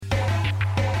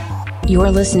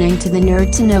You're listening to the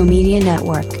Nerd to Know Media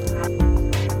Network.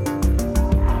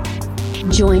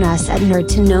 Join us at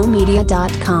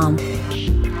nerdtoknowmedia.com.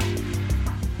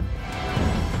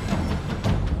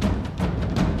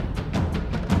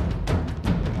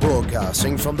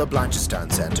 Broadcasting from the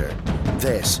Blanchardstown Centre,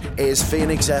 this is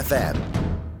Phoenix FM.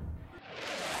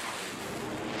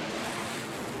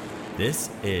 This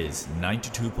is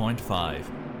 92.5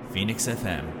 Phoenix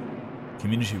FM,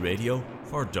 community radio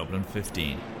for Dublin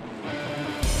 15.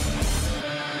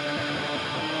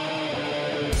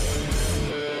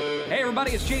 Hey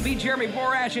everybody, it's JB Jeremy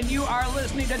Borash, and you are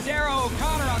listening to Darrow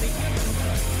O'Connor on the...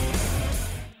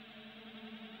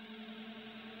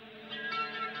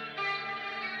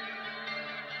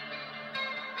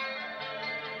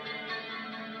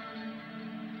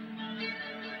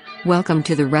 Welcome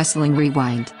to the Wrestling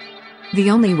Rewind,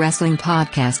 the only wrestling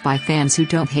podcast by fans who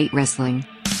don't hate wrestling.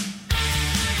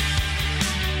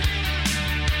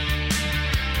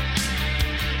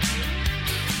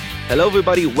 Hello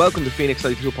everybody, welcome to Phoenix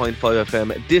 92.5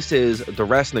 FM. This is the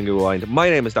Wrestling Rewind. My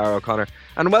name is Darrow O'Connor,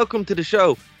 and welcome to the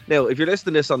show. Now, if you're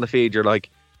listening to this on the feed, you're like,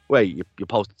 wait, you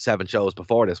posted 7 shows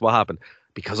before this, what happened?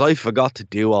 Because I forgot to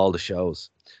do all the shows.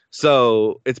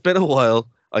 So, it's been a while.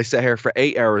 I sat here for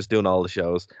 8 hours doing all the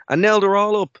shows, and now they're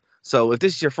all up. So if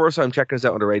this is your first time checking us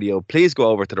out on the radio, please go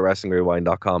over to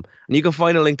thewrestlingrewind.com, and you can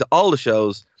find a link to all the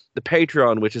shows, the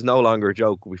Patreon, which is no longer a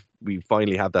joke. We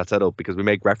finally have that set up because we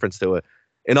make reference to it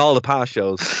in all the past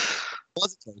shows. It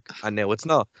was a joke, and now it's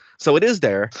not. So it is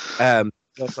there. We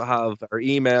also have our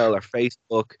email, our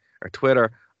Facebook, our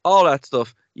Twitter, all that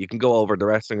stuff. You can go over to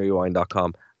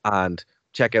thewrestlingrewind.com and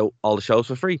check out all the shows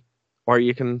for free. Or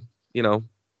you can,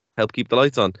 help keep the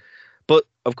lights on. But,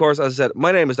 of course, as I said,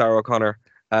 my name is Darrow O'Connor,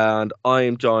 and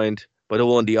I'm joined by the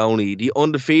one, the only, the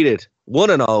undefeated,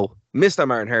 1-0, Mr.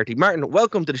 Martin Herty. Martin,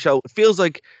 welcome to the show. It feels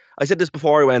like, I said this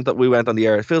before we went on the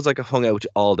air, it feels like I hung out with you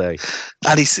all day.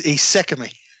 And he's sick of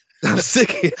me. I'm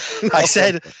sick of you.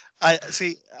 No.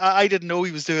 I didn't know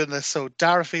he was doing this, so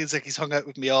Darrow feels like he's hung out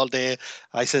with me all day.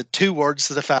 I said 2 words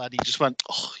to the fella, and he just went,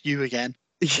 "Oh, you again."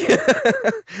 Yeah.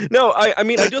 No,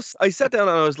 I sat down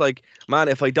and I was like, man,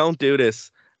 if I don't do this,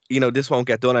 this won't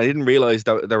get done. I didn't realize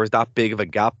that there was that big of a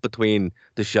gap between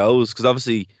the shows, because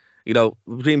obviously,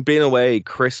 between being away,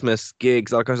 Christmas,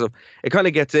 gigs, all that kind of stuff, it kind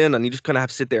of gets in and you just kind of have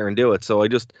to sit there and do it. So I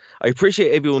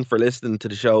appreciate everyone for listening to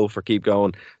the show, for keep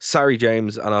going. Sorry,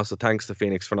 James, and also thanks to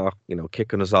Phoenix for not,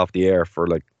 kicking us off the air for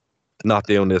not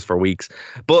doing this for weeks.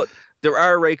 But there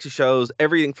are rakes of shows,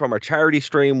 everything from our charity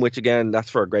stream, which again, that's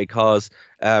for a great cause.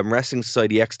 Wrestling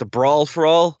Society X, the Brawl for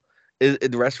All,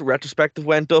 the retrospective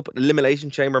went up. Elimination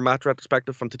Chamber match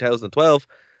retrospective from 2012.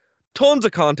 Tons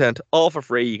of content, all for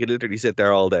free. You can literally sit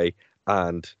there all day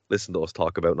and listen to us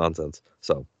talk about nonsense.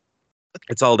 So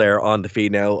it's all there on the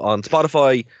feed now on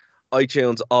Spotify,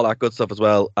 iTunes, all that good stuff as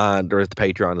well. And there is the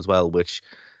Patreon as well, which,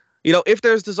 if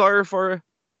there's desire for it,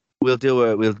 we'll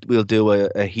do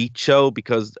a Heat show,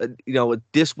 because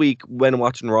this week when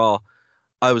watching Raw,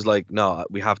 I was like, no,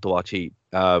 we have to watch Heat,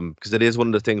 because it is one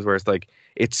of the things where it's like,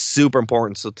 it's super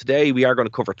important. So today we are going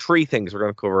to cover 3 things. We're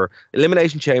going to cover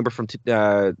Elimination Chamber from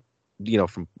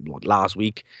last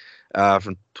week,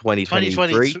 from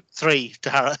 2023.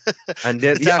 Darrow. And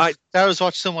then Darrow's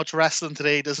watched so much wrestling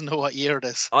today, he doesn't know what year it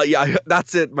is. Yeah,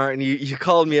 that's it, Martin. You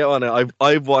called me out on it.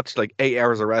 I've watched 8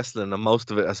 hours of wrestling, and most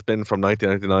of it has been from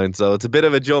 1999. So it's a bit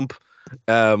of a jump,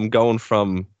 going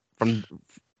from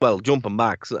jumping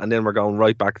back, and then we're going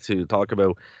right back to talk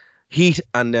about Heat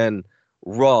and then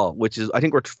Raw, which is, I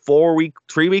think we're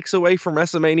 3 weeks away from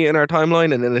WrestleMania in our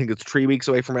timeline, and then I think it's 3 weeks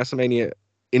away from WrestleMania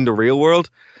in the real world.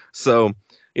 So,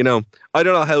 I don't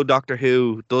know how Doctor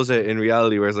Who does it in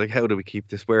reality, where it's like, how do we keep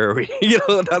this? Where are we?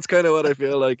 That's kind of what I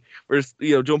feel like.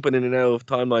 We're jumping in and out of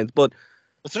timelines. But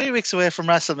we're 3 weeks away from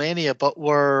WrestleMania, but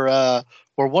we're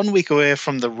 1 week away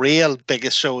from the real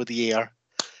biggest show of the year,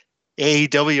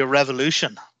 AEW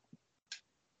Revolution.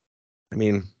 I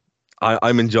mean,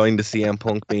 I'm enjoying the CM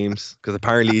Punk memes, because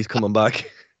apparently he's coming back.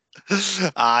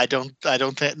 I don't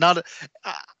think not.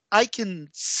 I can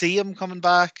see him coming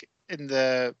back in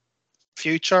the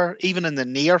future, even in the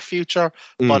near future,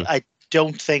 but I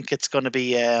don't think it's going to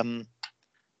be. I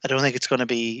don't think it's going to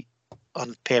be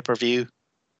on pay-per-view,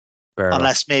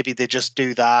 unless maybe they just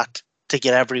do that to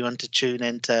get everyone to tune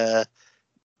into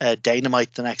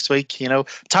Dynamite the next week.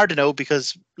 It's hard to know,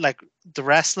 because the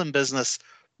wrestling business,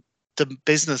 the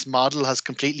business model has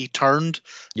completely turned.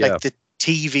 Yeah. The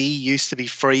TV used to be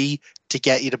free to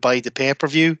get you to buy the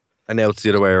pay-per-view. And now it's the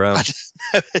other way around.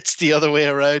 It's the other way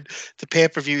around. The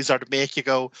pay-per-views are to make you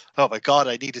go, oh my God,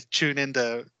 I need to tune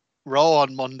into Raw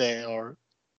on Monday, or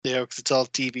Yeah, because it's all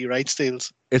TV rights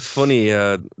deals. It's funny.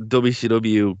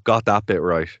 WCW got that bit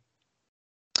right.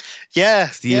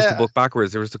 Yeah, They used to book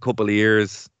backwards. There was a couple of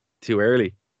years too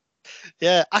early.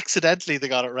 Yeah, accidentally they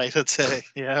got it right, I'd say.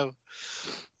 Yeah.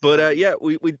 But yeah,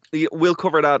 we'll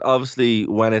cover that obviously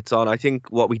when it's on. I think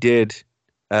what we did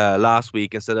last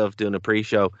week, instead of doing a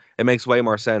pre-show, it makes way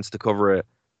more sense to cover it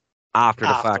after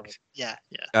the fact. Yeah,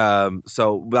 yeah.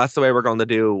 So that's the way we're going to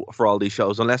do for all these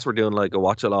shows, unless we're doing like a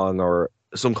watch along or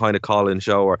some kind of call-in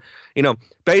show, or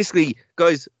basically,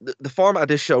 guys, the format of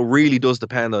this show really does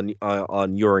depend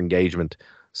on your engagement.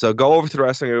 So go over to the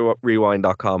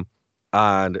WrestlingRewind.com,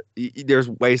 and there's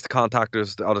ways to contact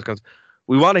us. All this kind of,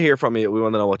 we want to hear from you. We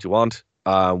want to know what you want.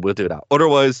 We'll do that.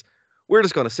 Otherwise, we're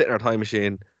just going to sit in our time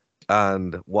machine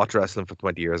and watch wrestling from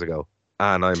 20 years ago,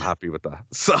 and I'm happy with that.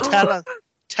 So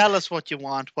tell us what you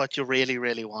want, what you really,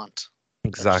 really want.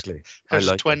 Exactly. There's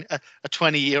a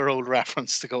 20-year-old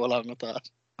reference to go along with that.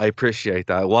 I appreciate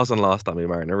that. It wasn't lost on me,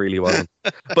 Martin. It really wasn't.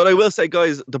 But I will say,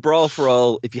 guys, the Brawl for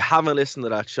All, if you haven't listened to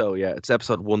that show yet, it's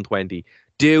episode 120.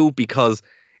 Do, because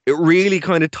it really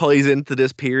kind of ties into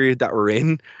this period that we're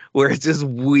in, where it's this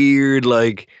weird,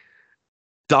 like,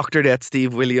 Dr. Death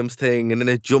Steve Williams thing, and then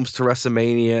it jumps to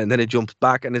WrestleMania, and then it jumps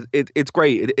back, and it's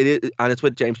great. And it's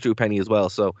with James Drew Penny as well.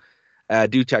 So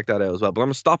do check that out as well. But I'm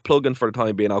going to stop plugging for the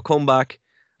time being. I'll come back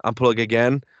and plug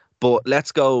again. But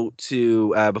let's go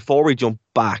to, before we jump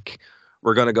back,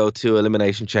 we're going to go to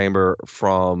Elimination Chamber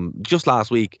from just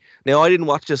last week. Now, I didn't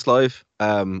watch this live.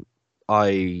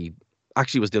 I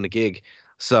actually was doing a gig.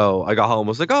 So I got home,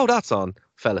 was like, oh, that's on.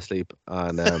 Fell asleep.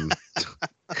 And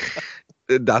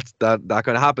that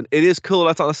kind of happened. It is cool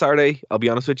that's on a Saturday, I'll be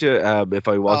honest with you. If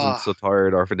I wasn't so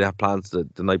tired, or if I didn't have plans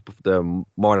the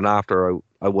morning after,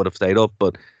 I would have stayed up.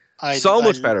 But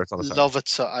much better it's on a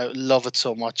Saturday. I love it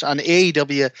so much. And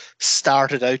AEW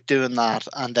started out doing that,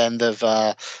 and then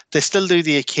they still do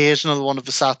the occasional one of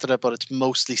a Saturday, but it's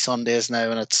mostly Sundays now,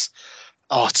 and it's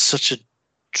such a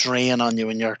drain on you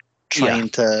when you're trying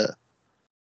to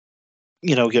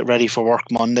get ready for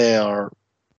work Monday. Or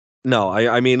no,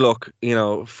 I mean, look,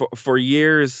 for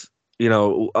years,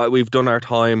 we've done our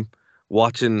time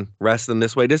watching wrestling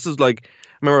this way. This is like,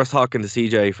 I remember I was talking to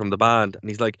CJ from the band, and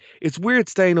he's like, it's weird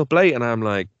staying up late. And I'm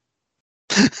like,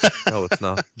 no, it's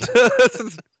not.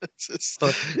 This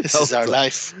is our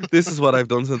life. This is what I've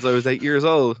done since I was 8 years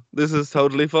old. This is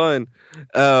totally fine.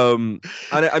 And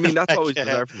I mean, that's always been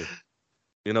there for me.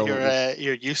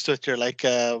 You're used to it. You're like,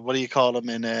 what do you call them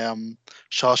in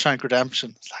Shawshank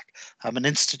Redemption? It's like, I'm an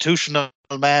institutional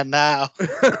man now.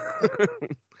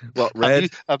 What,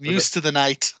 Red? I'm used to the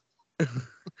night.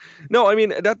 No, I mean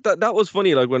that was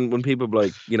funny. Like when people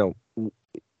like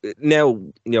now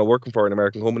working for an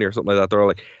American company or something like that, they're all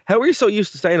like, "How are you so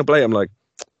used to staying up late?" I'm like,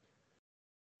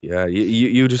 "Yeah,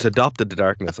 you just adopted the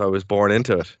darkness. I was born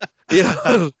into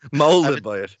it, molded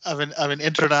by it." I'm an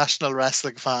international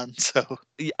wrestling fan, so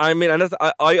I mean, and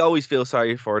I always feel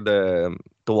sorry for the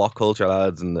What Culture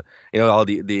lads and all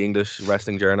the English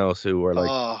wrestling journals who were like,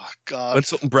 "Oh God, when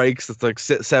something breaks, it's like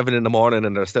 7 a.m.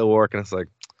 and they're still working." It's like,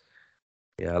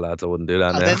 yeah, lads, I wouldn't do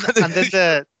that now.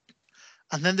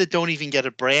 And then they don't even get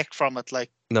a break from it. Like,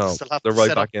 no, they're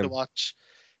right back in to watch.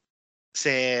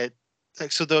 Say,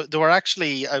 like, so they were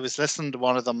actually. I was listening to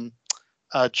one of them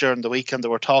during the weekend. They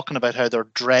were talking about how they're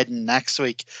dreading next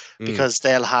week because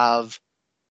they'll have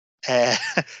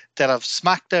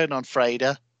SmackDown on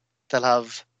Friday. They'll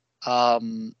have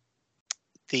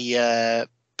the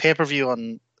pay-per-view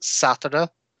on Saturday.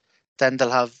 Then they'll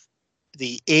have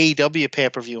the AEW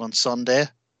pay-per-view on Sunday.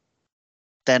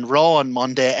 Then Raw on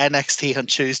Monday, NXT on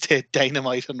Tuesday,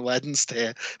 Dynamite on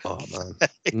Wednesday. Oh man,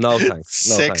 no thanks.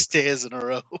 No 6 days in a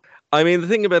row. I mean, the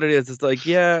thing about it is, it's like,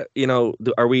 yeah,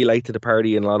 are we late to the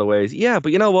party in a lot of ways? Yeah,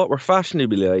 but you know what? We're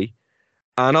fashionably late,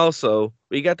 and also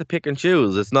we get to pick and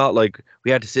choose. It's not like we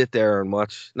had to sit there and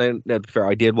watch. Now, to be fair,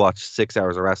 I did watch 6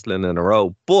 hours of wrestling in a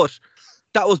row, but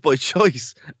that was by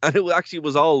choice, and it actually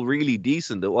was all really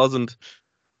decent. It wasn't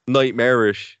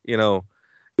nightmarish,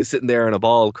 sitting there in a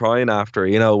ball crying after,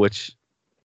 which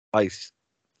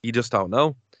you just don't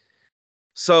know.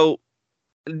 So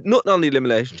nothing on the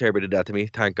Elimination Chamber did that to me.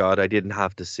 Thank God I didn't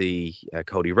have to see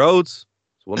Cody Rhodes.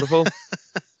 It's wonderful.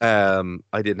 I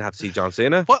didn't have to see John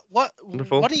Cena. What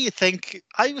do you think?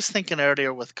 I was thinking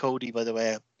earlier with Cody, by the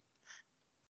way.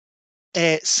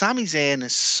 Sami Zayn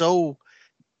is so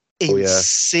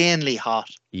insanely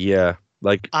hot. Yeah.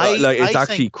 It's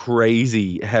actually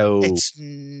crazy how it's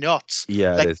nuts.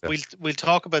 Yeah, like, it is. We'll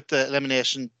talk about the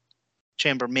Elimination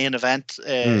Chamber main event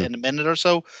in a minute or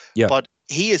so. Yeah. But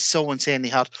he is so insanely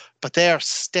hot. But they are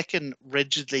sticking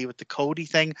rigidly with the Cody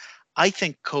thing. I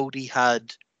think Cody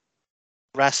had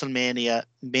WrestleMania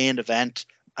main event,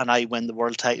 and I win the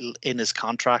world title in his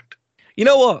contract. You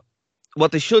know what?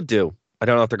 What they should do, I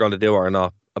don't know if they're going to do it or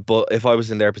not, but if I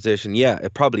was in their position, yeah,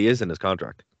 it probably is in his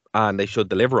contract, and they should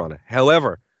deliver on it.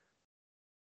 However,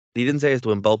 he didn't say it's to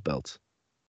win both belts.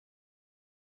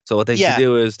 So what they should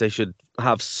do is they should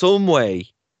have some way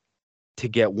to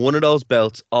get one of those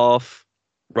belts off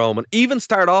Roman. Even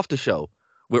start off the show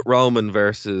with Roman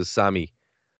versus Sami,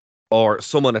 or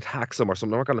someone attacks him or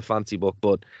something. I'm not going to fancy book,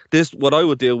 but this, what I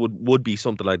would do would be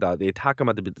something like that. They attack him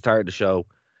at the start of the show.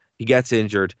 He gets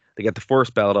injured. They get the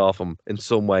first belt off him in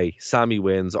some way. Sami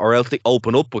wins, or else they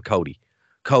open up with Cody.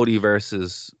 Cody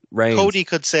versus Reigns. Cody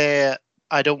could say,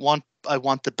 I want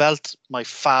the belt my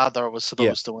father was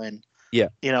supposed to win. Yeah.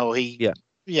 You know, he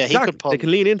exactly. could pull. They can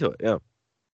lean into it, yeah.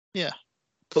 Yeah.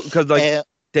 Because they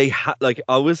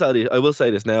I will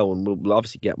say this now, and we'll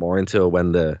obviously get more into it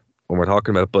when we're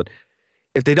talking about it, but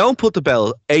if they don't put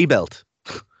a belt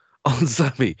on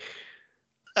Sami,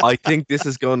 I think this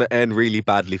is going to end really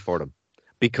badly for them,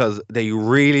 because they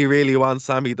really, really want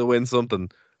Sami to win something.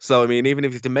 So I mean, even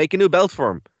if you have to make a new belt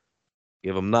for him,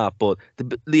 give him that. But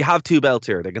they have two belts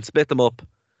here. They can split them up.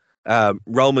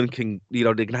 Roman can, they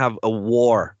can have a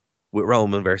war with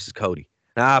Roman versus Cody,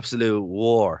 an absolute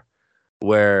war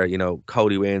where,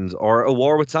 Cody wins, or a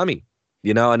war with Sami,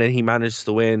 and then he manages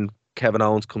to win. Kevin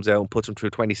Owens comes out and puts him through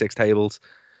 26 tables.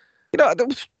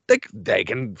 They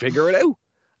can figure it out.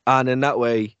 And in that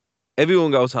way, everyone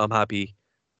goes home happy,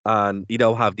 and you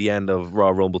don't have the end of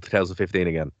Royal Rumble 2015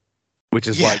 again, which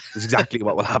is exactly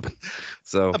what will happen.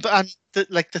 So,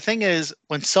 the thing is,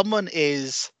 when someone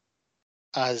is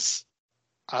as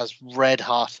red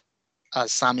hot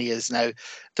as Sami is now,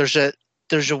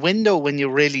 there's a window when you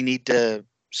really need to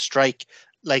strike.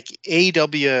 Like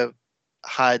AEW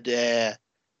had,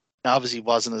 obviously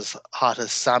wasn't as hot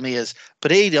as Sami is,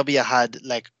 but AEW had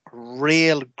like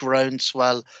real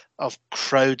groundswell of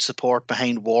crowd support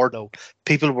behind Wardlow.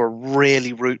 People were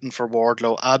really rooting for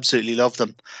Wardlow, absolutely loved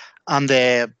them, and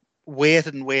they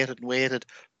waited,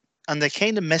 and they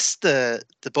kind of missed the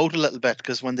boat a little bit,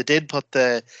 because when they did put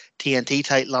the TNT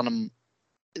title on him,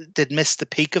 they'd missed the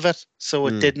peak of it, so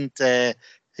it didn't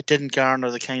garner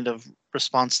the kind of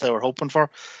response they were hoping for.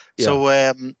 Yeah.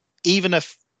 So even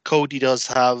if Cody does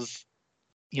have,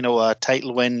 a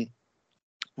title win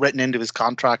written into his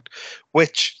contract,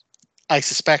 which I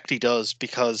suspect he does,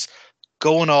 because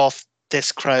going off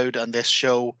this crowd and this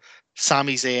show,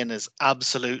 Sami Zayn is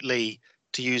absolutely,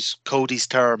 to use Cody's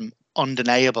term,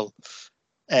 undeniable.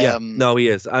 No, he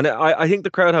is. And I think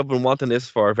the crowd have been wanting this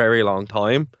for a very long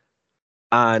time.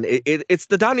 And it's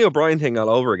the Daniel Bryan thing all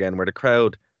over again, where the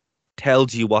crowd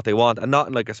tells you what they want, and not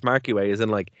in like a smarky way, as in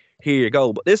like, here you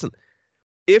go. But listen,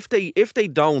 if they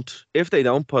don't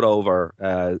put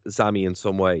over Sami in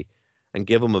some way and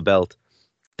give him a belt,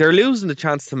 they're losing the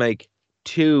chance to make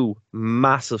two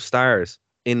massive stars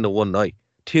in the one night,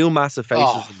 two massive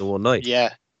faces in the one night.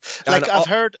 Yeah, like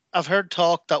I've heard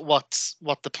talk that what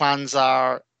the plans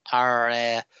are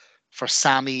for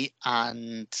Sami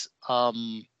and what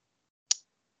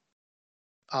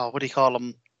do you call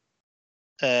him?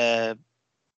 The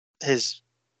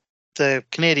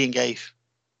Canadian guy,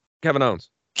 Kevin Owens.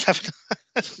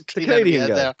 The Canadian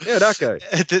guy. There. Yeah, that guy.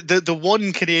 The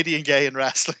one Canadian guy in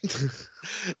wrestling.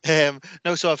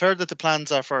 No, so I've heard that the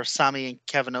plans are for Sami and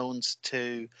Kevin Owens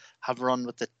to have a run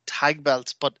with the tag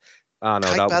belts, but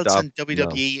tag belts in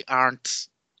WWE aren't.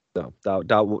 No,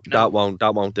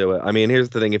 that won't do it. I mean, here's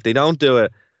the thing: if they don't do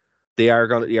it, they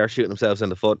are shooting themselves in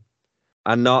the foot,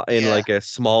 and not in like a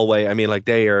small way. I mean, like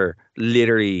they are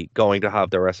literally going to have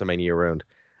their WrestleMania round.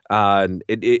 And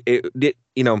it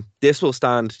this will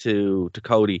stand to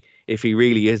Cody if he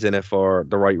really is in it for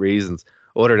the right reasons,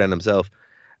 other than himself.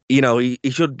 He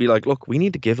should be like, look, we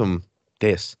need to give him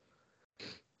this.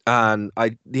 And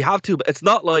they have to. It's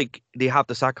not like they have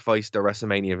to sacrifice their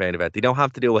WrestleMania main event. They don't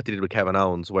have to do what they did with Kevin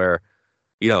Owens, where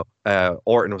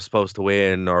Orton was supposed to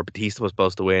win or Batista was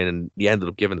supposed to win, and he ended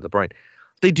up giving it to Bryan.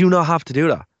 They do not have to do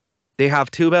that. They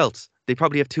have two belts. They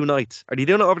probably have two nights. Are they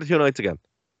doing it over the two nights again?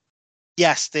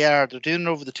 Yes, they are. They're doing it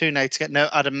over the two nights. Now,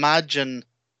 I'd imagine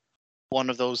one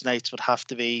of those nights would have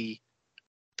to be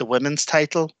the women's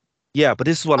title. Yeah, but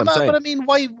this is what I'm saying. But I mean,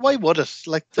 why would it?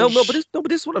 Like, but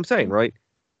this is what I'm saying, right?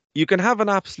 You can have an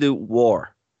absolute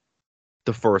war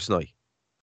the first night,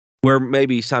 where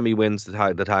maybe Sami wins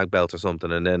the tag belt or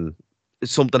something, and then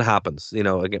something happens.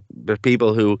 Again, there's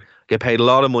people who get paid a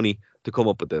lot of money to come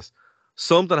up with this.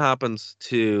 Something happens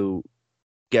to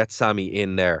get Sami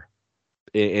in there.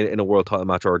 In a world title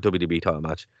match or a WWE title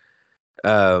match,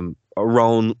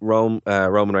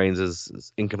 Roman Reigns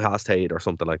is incapacitated or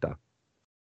something like that,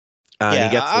 and he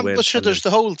gets the win. But sure, there's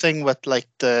the whole thing with like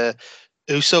the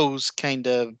Usos kind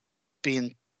of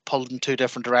being pulled in two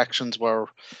different directions, where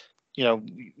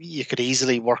you could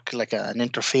easily work like an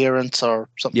interference or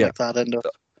something like that into it.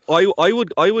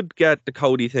 I would get the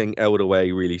Cody thing out of the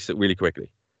way really quickly.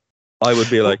 I would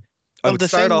be like, I would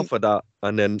start off with that,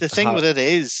 and then the thing with it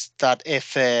is that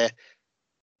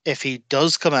if he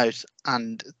does come out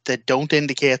and they don't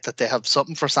indicate that they have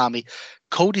something for Sammy,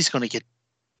 Cody's going to get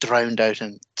drowned out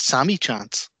in Sammy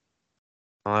chants.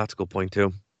 Oh, that's a good point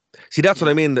too. See, that's what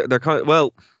I mean. They're kind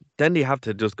of, then they have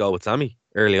to just go with Sammy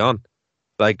early on,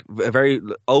 like very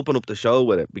open up the show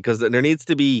with it, because there needs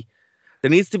to be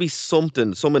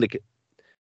something, some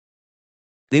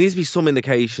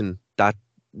indication that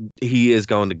he is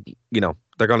going to,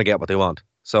 they're going to get what they want.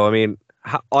 So I mean,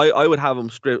 I would have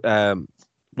him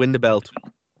win the belt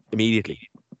immediately.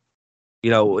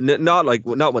 Not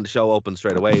when the show opens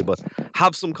straight away, but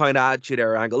have some kind of attitude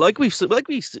or angle, like we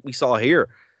saw here.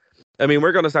 I mean,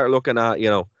 we're going to start looking at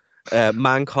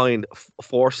Mankind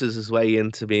forces his way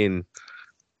into being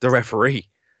the referee,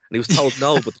 and he was told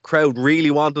no, but the crowd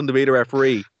really want him to be the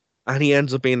referee, and he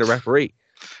ends up being the referee.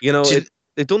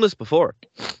 They've done this before.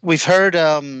 We've heard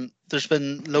there's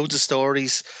been loads of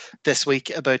stories this week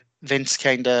about Vince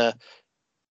kind of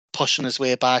pushing his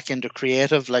way back into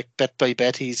creative, like bit by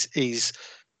bit. He's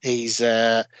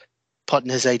putting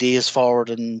his ideas forward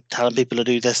and telling people to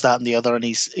do this, that, and the other, and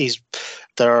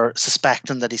they're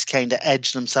suspecting that he's kind of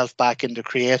edged himself back into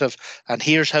creative. And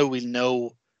here's how we'll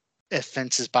know if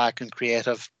Vince is back in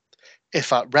creative: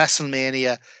 if at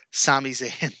WrestleMania Sami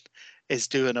Zayn is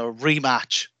doing a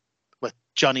rematch with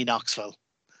Johnny Knoxville,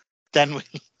 then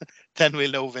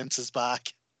we'll know Vince is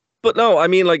back. But no, I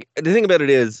mean, like, the thing about it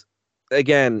is,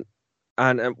 again,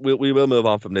 and we will move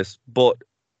on from this, but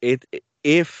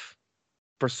if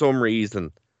for some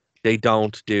reason they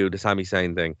don't do the Sami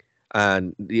Zayn thing,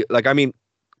 and I mean,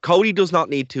 Cody does not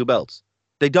need two belts.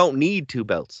 They don't need two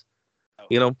belts.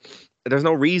 There's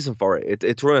no reason for it.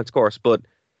 It's run its course. But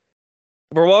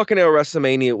we're walking out of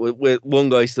WrestleMania with one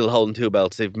guy still holding two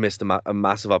belts. They've missed a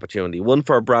massive opportunity. One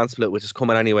for a brand split, which is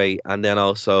coming anyway, and then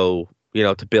also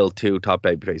to build two top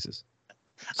baby faces.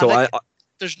 So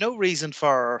there's no reason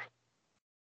for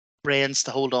Reigns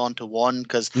to hold on to one,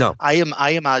 because no. I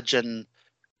imagine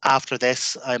after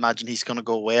this, he's going to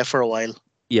go away for a while.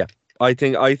 Yeah, I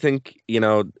think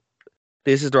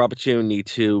this is their opportunity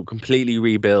to completely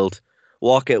rebuild,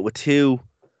 walk out with two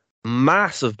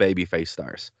massive babyface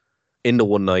stars in the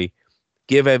one night,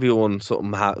 give everyone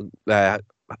something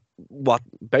what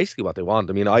they want.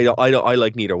 I mean, I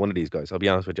like neither one of these guys. I'll be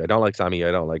honest with you. I don't like Sammy. I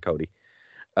don't like Cody.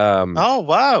 Oh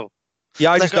wow.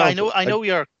 Yeah, I know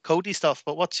your Cody stuff,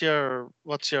 but what's your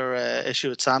issue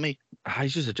with Sammy?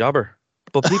 He's just a jobber,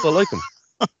 but people like him.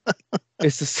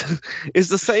 It's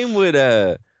the same with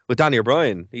Daniel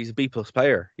Bryan. He's a B+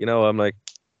 player. I'm like,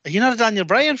 are you not a Daniel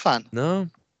Bryan fan? No,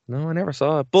 I never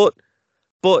saw it, but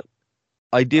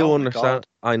I do understand.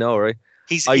 I know, right?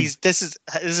 This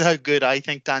is how good I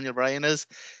think Daniel Bryan is.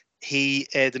 He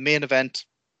the main event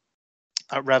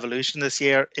at Revolution this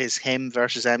year is him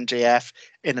versus MJF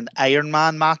in an Iron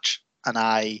Man match, and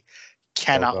I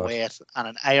cannot wait. And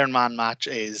an Iron Man match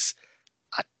is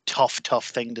a tough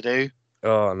thing to do.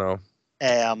 Oh no.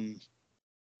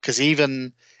 Because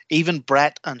even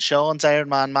Brett and Sean's Iron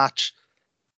Man match,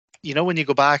 when you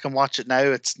go back and watch it now,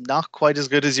 it's not quite as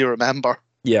good as you remember.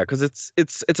 Yeah, because it's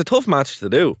a tough match to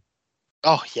do.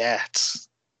 Oh yeah, it's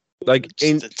like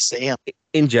insane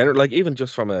in general. Like, even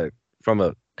just from a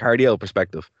cardio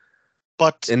perspective,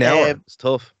 but an hour it's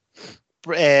tough.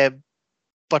 But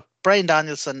Bryan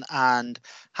Danielson and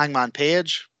Hangman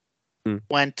Page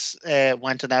went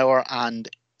an hour, and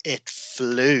it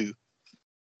flew.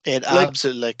 It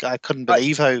absolutely, I couldn't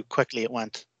believe how quickly it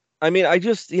went. I mean, I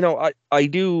just,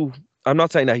 I'm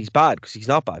not saying that he's bad, because he's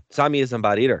not bad. Sammy isn't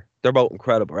bad either. They're both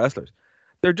incredible wrestlers.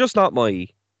 They're just not my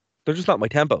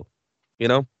tempo.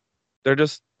 They're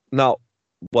just not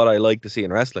what I like to see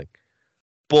in wrestling.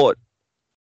 But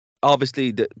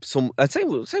obviously, same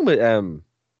with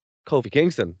Kofi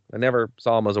Kingston. I never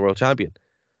saw him as a world champion,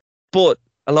 but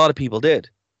a lot of people did,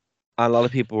 and a lot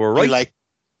of people were right.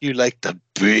 You like the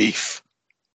beef.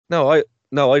 No, I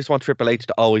just want Triple H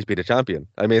to always be the champion.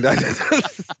 I mean,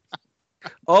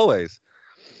 always.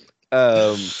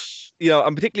 And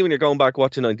particularly when you're going back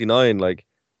watching '99, like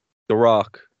The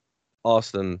Rock,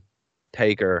 Austin,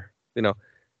 Taker.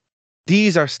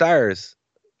 These are stars.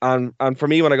 And for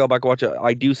me, when I go back and watch it,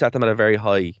 I do set them at a very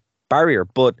high barrier,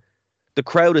 but the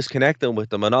crowd is connecting with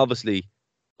them, and obviously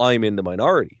I'm in the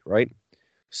minority, right?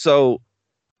 So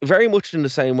very much in the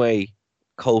same way,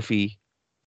 Kofi,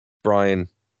 Bryan,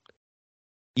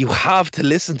 you have to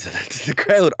listen to the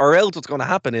crowd, or else what's going to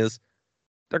happen is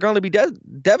they're going to be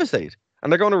devastated,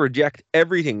 and they're going to reject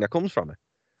everything that comes from it.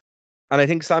 And I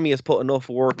think Sammy has put enough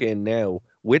work in now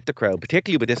with the crowd,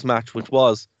 particularly with this match, which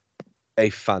was a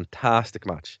fantastic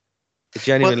match. It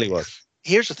genuinely was.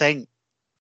 Here's the thing.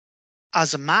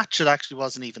 As a match, it actually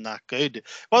wasn't even that good.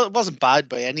 Well, it wasn't bad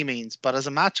by any means, but as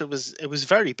a match, it was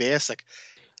very basic.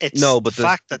 It's but the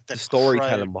fact that the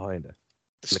storytelling behind it.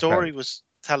 The story was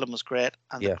great,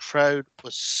 and the crowd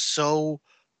was so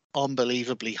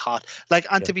unbelievably hot. Like,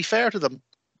 and to be fair to them,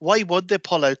 why would they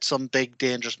pull out some big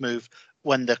dangerous move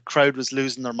when the crowd was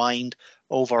losing their mind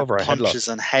over punches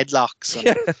and headlocks?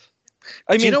 And,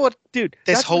 I mean, you know what, dude?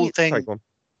 This whole thing,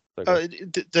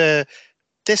 sorry,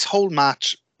 this whole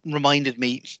match reminded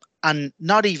me, and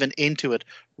not even into it,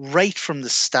 right from the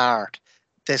start,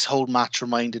 this whole match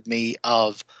reminded me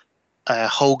of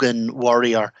Hogan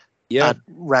Warrior at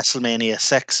WrestleMania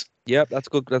 6. Yeah, that's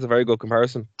good. That's a very good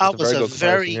comparison. That was a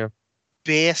very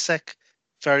basic,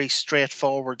 very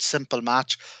straightforward, simple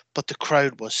match, but the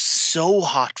crowd was so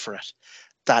hot for it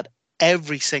that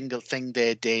every single thing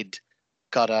they did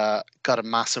got a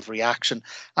massive reaction.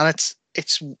 And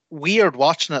it's weird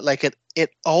watching it. Like it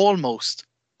almost,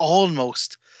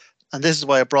 and this is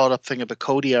why I brought up thing about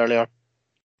Cody earlier,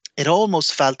 it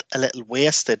almost felt a little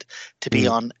wasted to be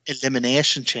on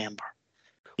Elimination Chamber.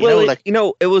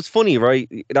 It was funny, right?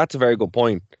 That's a very good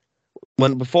point.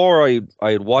 Before I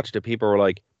had watched it, people were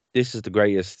like, "This is the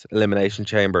greatest Elimination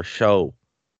Chamber show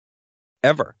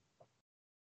ever,"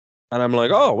 and I'm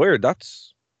like, "Oh, weird.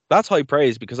 That's high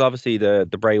praise," because obviously the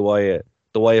Bray Wyatt,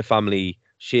 the Wyatt family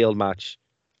Shield match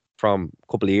from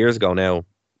a couple of years ago now,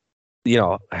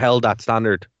 held that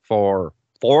standard for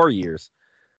 4 years.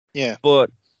 Yeah,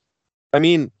 but I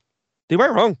mean, they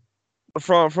weren't wrong.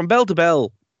 From bell to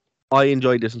bell, I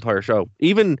enjoyed this entire show.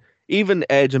 Even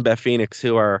Edge and Beth Phoenix,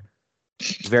 who are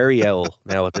very ill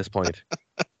now at this point.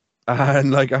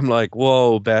 And I'm like,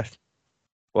 whoa, Beth,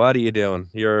 what are you doing?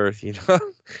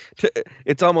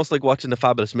 It's almost like watching the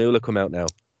Fabulous Moolah come out now,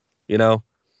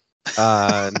 And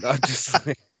I'm just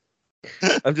like,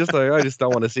 I just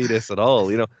don't want to see this at all,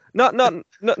 Not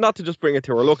to just bring it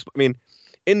to her looks, but I mean,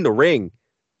 in the ring,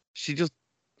 she just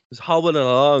is hobbling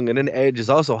along, and then Edge is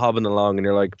also hobbling along, and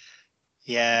you're like,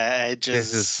 yeah, Edge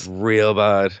this is real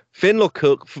bad. Finn looked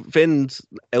cool. Finn's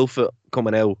outfit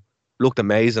coming out looked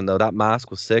amazing, though. That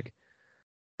mask was sick.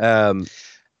 They're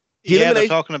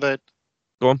talking about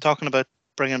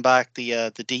bringing back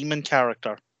the demon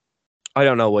character. I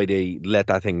don't know why they let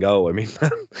that thing go. I mean,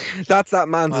 that's that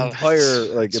man's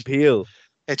entire appeal.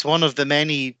 It's one of the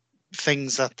many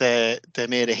things that they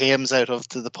made a hames out of,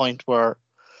 to the point where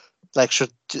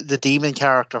the demon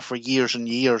character for years and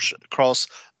years across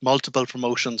multiple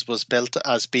promotions was built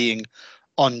as being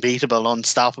unbeatable,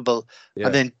 unstoppable. Yeah.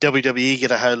 And then WWE get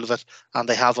a hold of it, and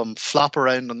they have him flop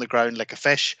around on the ground like a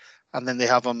fish, and then they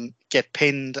have him get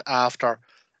pinned after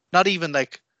not even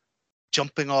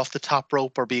jumping off the top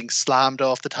rope or being slammed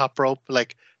off the top rope,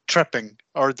 tripping,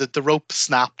 or the rope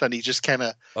snapped and he just kind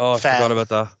of I forgot about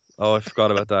that.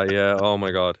 Yeah. Oh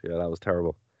my God. Yeah, that was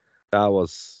terrible. That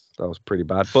was pretty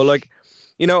bad. But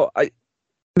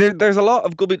there's a lot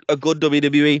of a good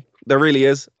WWE. There really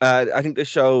is. I think this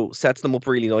show sets them up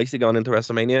really nicely going into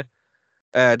WrestleMania.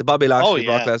 The Bobby Lashley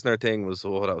Brock Lesnar thing was that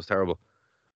was terrible.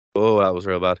 Oh, that was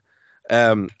real bad.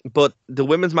 But the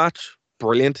women's match,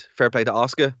 brilliant. Fair play to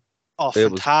Asuka. Oh,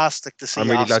 fantastic to see. I'm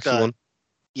really glad she won.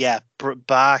 Yeah,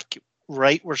 back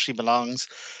right where she belongs.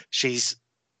 She's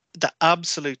the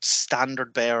absolute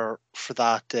standard bearer for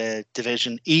that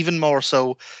division, even more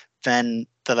so than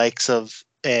the likes of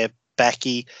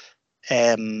Becky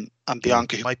and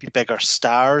Bianca, who might be bigger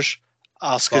stars.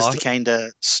 Asuka's the kind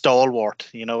of stalwart,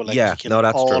 you can always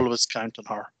count on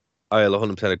her. I'll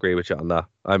 100% agree with you on that.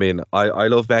 I mean, I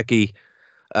love Becky.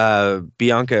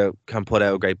 Bianca can put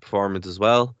out a great performance as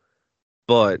well,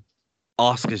 but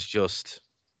Asuka's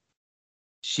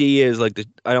she is I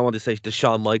don't want to say the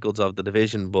Shawn Michaels of the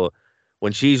division, but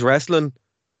when she's wrestling,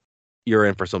 you're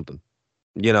in for something,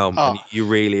 and you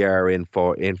really are in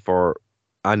for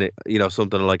and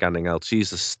something like anything else.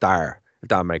 She's a star, if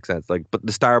that makes sense. But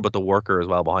the star, but the worker as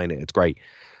well behind it. It's great.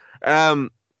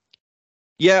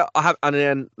 Yeah, I have, and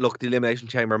then look, the Elimination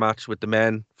Chamber match with the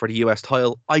men for the US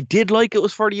title. I did like it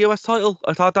was for the US title.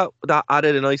 I thought that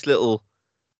added a nice little,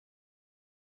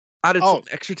 something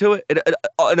extra to it.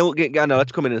 I know, again,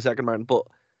 let's come in a second, Martin. But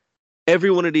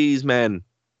every one of these men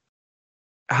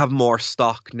have more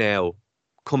stock now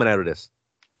coming out of this.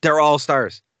 They're all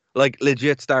stars,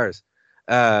 legit stars.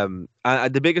 And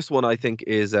the biggest one I think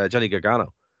is Johnny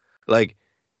Gargano.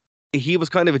 He was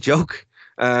kind of a joke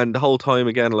And the whole time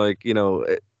again, like,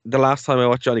 the last time I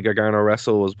watched Johnny Gargano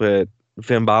wrestle was with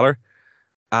Finn Balor.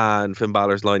 And Finn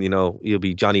Balor's line, you'll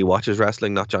be Johnny watches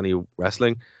wrestling, not Johnny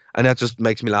wrestling. And that just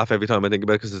makes me laugh every time I think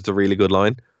about it because it's a really good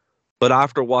line. But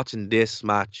after watching this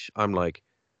match, I'm like,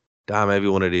 damn, every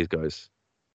one of these guys,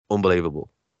 unbelievable.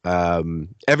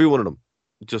 Every one of them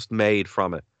just made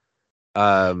from it.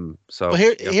 So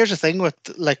here's the thing with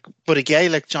but a guy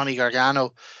like Johnny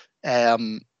Gargano,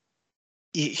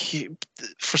 he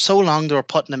for so long they were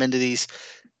putting him into these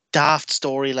daft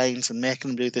storylines and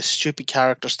making him do this stupid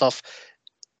character stuff.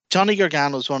 Johnny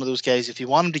Gargano is one of those guys. If you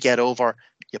want him to get over,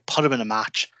 you put him in a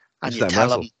match and you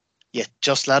tell him, you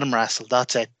just let him wrestle.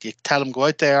 That's it. You tell him, go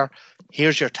out there.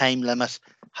 Here's your time limit.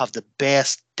 Have the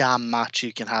best damn match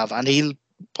you can have, and he'll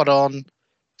put on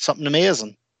something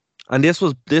amazing. And this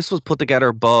was put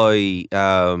together by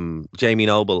Jamie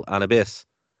Noble and Abyss.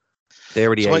 They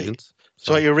were the agents.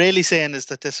 So what you're really saying is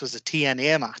that this was a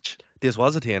TNA match. This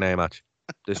was a TNA match.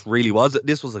 This really was.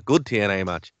 This was a good TNA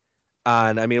match.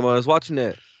 And I mean, when I was watching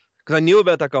it, because I knew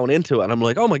about that going into it, and I'm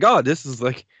like, oh my god, this is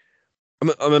like,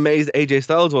 I'm amazed AJ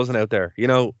Styles wasn't out there,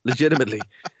 legitimately.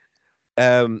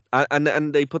 And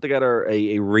they put together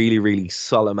a really, really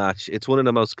solid match. It's one of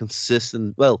the most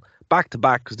consistent, well, back to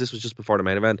back, because this was just before the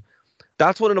main event.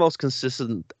 That's one of the most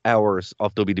consistent hours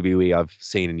of WWE I've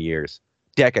seen in years,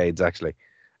 decades actually.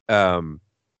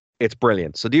 It's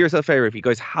brilliant. So do yourself a favor, if you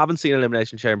guys haven't seen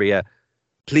Elimination Chamber yet,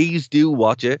 please do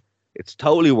watch it. It's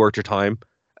totally worth your time.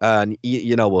 And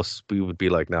you know us, we would be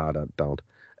like, no, don't.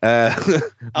 If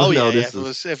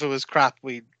it was crap,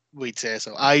 we'd say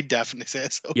so. I definitely say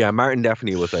so. Yeah, Martin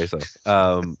definitely would say so.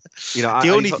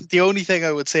 The only thing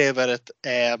I would say about it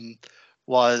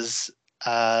was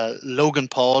Logan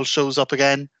Paul shows up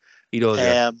again. He does.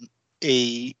 Yeah.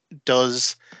 He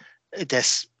does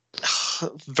this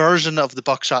version of the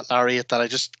buckshot lariat that I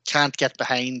just can't get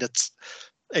behind.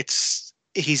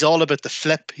 He's all about the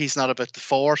flip. He's not about the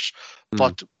force.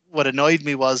 But what annoyed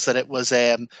me was that it was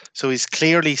so he's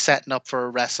clearly setting up for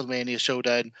a WrestleMania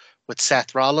showdown with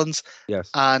Seth Rollins. Yes.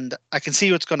 And I can see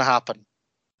what's going to happen.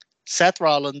 Seth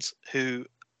Rollins, who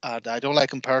and I don't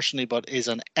like him personally, but is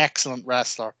an excellent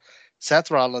wrestler.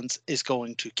 Seth Rollins is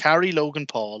going to carry Logan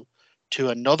Paul to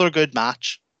another good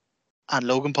match, and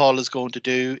Logan Paul is going to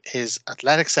do his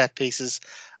athletic set pieces,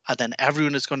 and then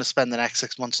everyone is going to spend the next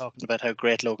 6 months talking about how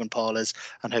great Logan Paul is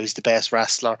and how he's the best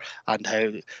wrestler, and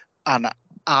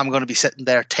I'm going to be sitting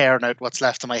there tearing out what's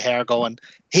left of my hair going,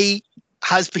 he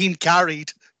has been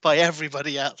carried by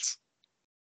everybody else.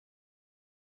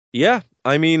 Yeah,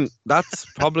 I mean, that's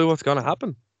probably what's going to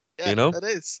happen. Yeah, it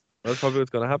is. That's probably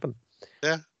what's going to happen.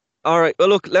 Yeah. All right. Well,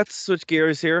 look, let's switch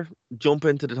gears here. Jump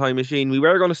into the time machine. We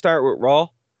were going to start with Raw,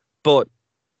 but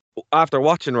after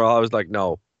watching Raw, I was like,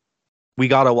 no, we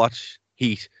got to watch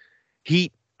Heat.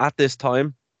 Heat at this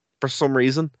time, for some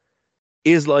reason,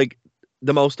 is like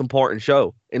the most important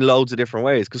show in loads of different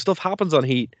ways, because stuff happens on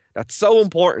Heat that's so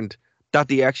important that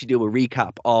they actually do a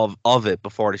recap of it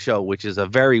before the show, which is a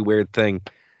very weird thing,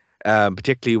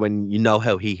 particularly when you know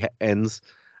how Heat ends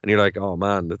and you're like, oh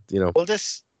man, Well,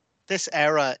 this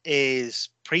era is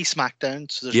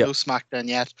pre-SmackDown, so there's no SmackDown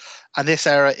yet, and this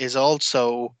era is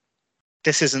also,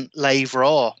 this isn't live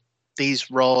Raw.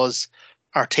 These Raws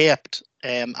are taped,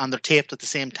 and they're taped at the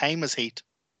same time as Heat.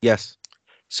 Yes.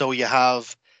 So you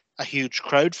have a huge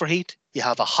crowd for Heat. You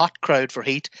have a hot crowd for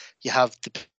Heat. You have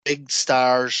the big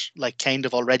stars like kind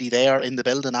of already there in the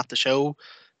building at the show.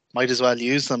 Might as well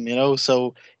use them,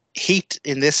 So Heat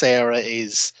in this era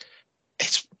it's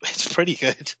pretty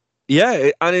good. Yeah,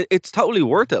 and it's totally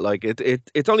worth it. Like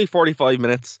it's only 45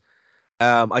 minutes.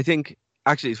 I think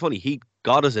actually it's funny. Heat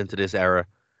got us into this era.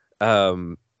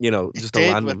 Just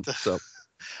a random.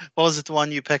 What was it? The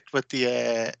one you picked with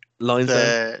the Lions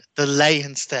Den? The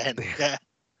Lions Den. Yeah.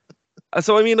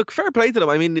 So I mean, look, fair play to them.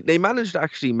 I mean, they managed to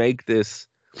actually make this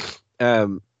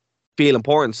feel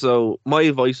important. So my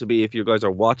advice would be, if you guys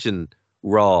are watching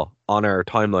Raw on our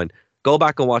timeline, go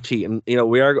back and watch Heat. And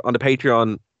we are on the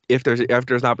Patreon. If there's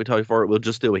an appetite for it, we'll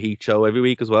just do a Heat show every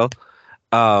week as well.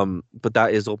 But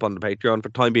that is up on the Patreon. For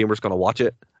the time being, we're just going to watch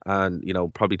it and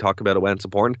probably talk about it when it's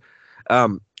important.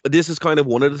 This is kind of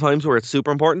one of the times where it's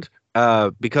super important,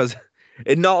 because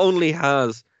it not only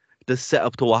has the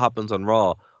setup to what happens on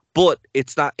Raw, but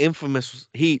it's that infamous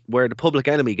Heat where the Public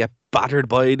Enemy get battered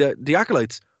by the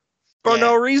Acolytes for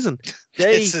no reason.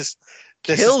 This is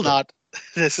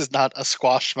not a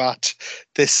squash match.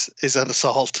 This is an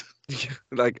assault.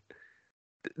 Like,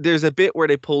 there's a bit where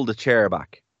they pull the chair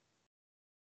back,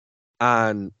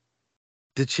 and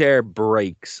the chair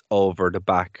breaks over the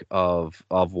back of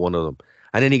one of them,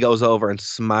 and then he goes over and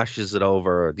smashes it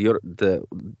over the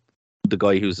the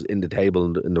guy who's in the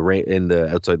table in the ring, in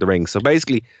the outside the ring. So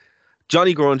basically,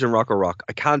 Johnny Grunge and Rocco Rock.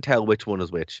 I can't tell which one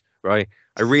is which, right?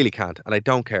 I really can't, and I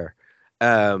don't care.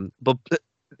 But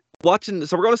watching,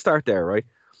 so we're going to start there, right?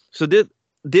 So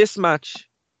this match,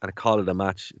 and I call it a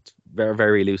match. It's very,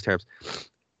 very loose terms.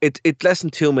 It's less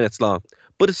than 2 minutes long,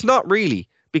 but it's not really,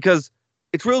 because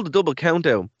it's ruled a double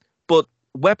countdown, but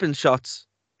weapon shots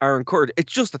are encouraged.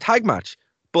 It's just a tag match,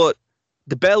 but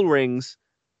the bell rings,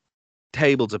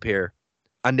 tables appear,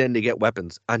 and then they get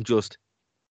weapons and just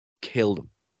kill them.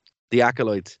 The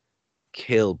Acolytes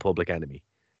kill Public Enemy.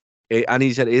 And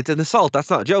he said it's an assault. That's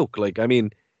not a joke. Like, I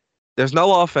mean, there's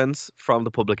no offense from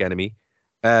the Public Enemy.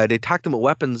 They attack them with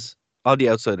weapons on the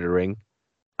outside of the ring,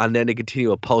 and then they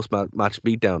continue a post-match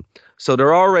beatdown. So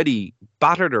they're already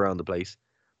battered around the place.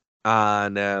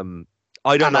 And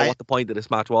I don't know what the point of this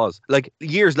match was. Like,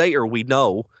 years later, we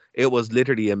know it was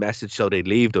literally a message so they'd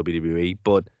leave WWE.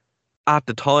 But at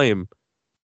the time,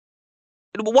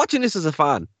 watching this as a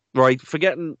fan, right,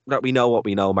 forgetting that we know what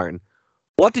we know, Martin,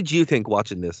 what did you think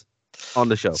watching this on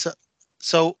the show?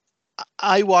 So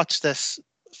I watched this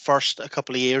first a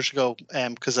couple of years ago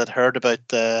because I'd heard about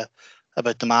the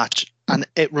match, and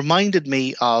it reminded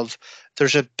me of,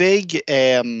 there's a big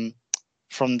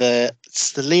from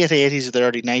it's the late 80s or the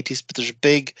early 90s, but there's a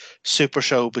big super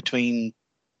show between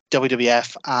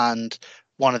WWF and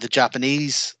one of the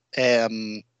Japanese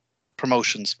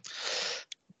promotions,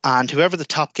 and whoever the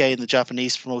top guy in the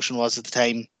Japanese promotion was at the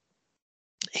time,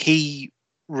 he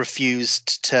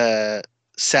refused to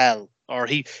sell, or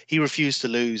he refused to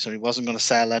lose, or he wasn't going to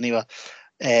sell anyway,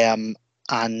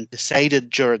 and decided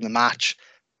during the match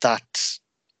that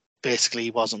basically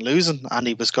he wasn't losing, and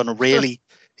he was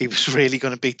really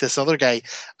going to beat this other guy.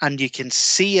 And you can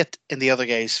see it in the other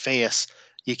guy's face.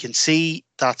 You can see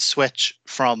that switch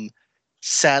from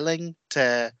selling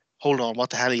to, hold on, what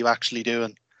the hell are you actually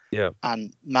doing? Yeah.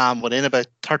 And man, within about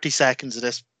 30 seconds of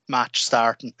this match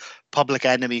starting, Public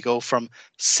Enemy go from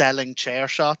selling chair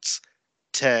shots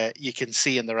to, you can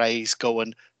see in their eyes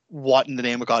going, what in the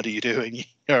name of God are you doing?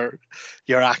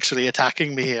 You're actually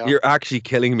attacking me here. You're actually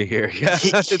killing me here. Yeah.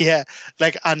 Yeah.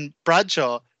 Like, and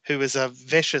Bradshaw, who is a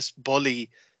vicious bully,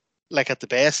 like at the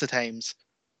best of times,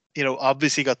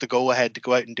 obviously got the go ahead to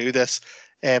go out and do this.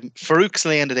 Farouk's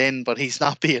laying it in, but he's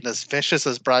not being as vicious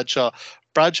as Bradshaw.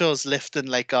 Bradshaw's lifting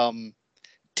like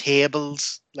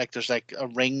tables, like there's like a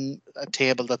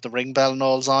table that the ring bell and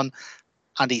all's on,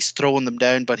 and he's throwing them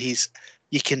down, but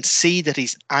you can see that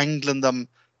he's angling them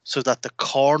so that the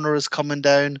corner is coming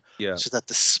down, so that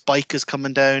the spike is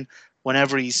coming down.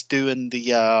 Whenever he's doing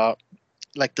the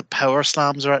like the power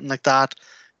slams or anything like that,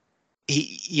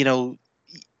 you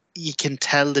can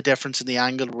tell the difference in the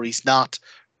angle where he's not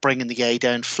bringing the guy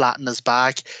down flat on his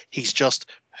back. He's just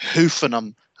hoofing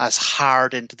him as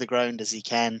hard into the ground as he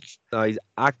can. No, he's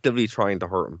actively trying to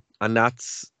hurt him, and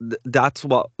that's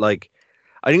what, like,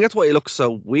 I think that's why it looks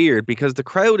so weird, because the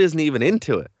crowd isn't even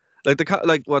into it.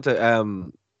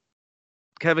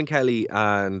 Kevin Kelly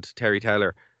and Terry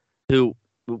Taylor, who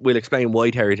we'll explain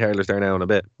why Terry Taylor's there now in a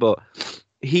bit, but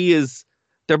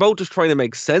they're both just trying to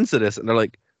make sense of this, and they're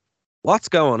like, what's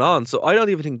going on? So I don't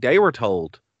even think they were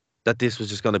told that this was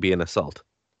just going to be an assault.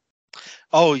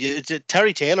 Oh,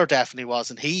 Terry Taylor definitely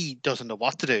wasn't. He doesn't know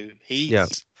what to do.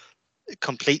 He's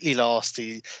completely lost.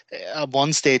 At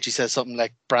one stage he says something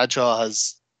like Bradshaw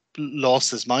has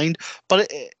lost his mind. But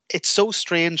it's so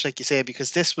strange, like you say,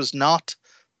 because this was not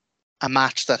a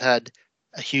match that had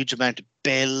a huge amount of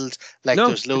build. Like, no,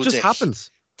 there's loads. It just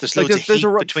happens. There's loads of heat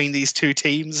between these two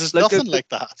teams. There's nothing like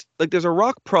that. Like, there's a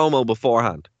Rock promo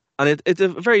beforehand, and it's a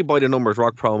very by the numbers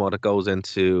Rock promo that goes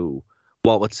into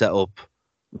what would set up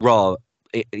Raw,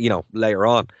 later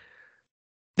on.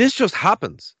 This just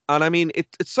happens, and I mean,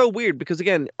 it's so weird because,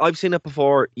 again, I've seen it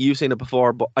before, you've seen it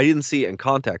before, but I didn't see it in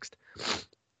context,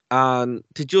 and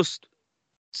to just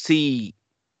see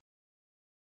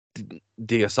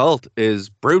the assault is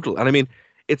brutal. And I mean,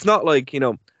 it's not like,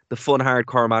 the fun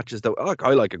hardcore matches that,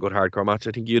 I like a good hardcore match.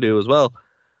 I think you do as well.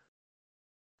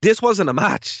 This wasn't a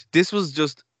match. This was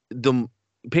just them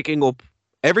picking up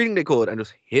everything they could and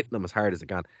just hitting them as hard as they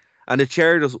can. And the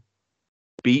chair just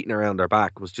beating around their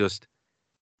back was just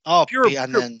pure.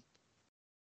 Then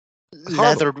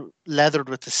leathered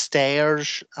with the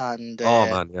stairs, and oh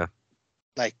man, yeah.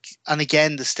 Like, and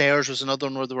again, the stairs was another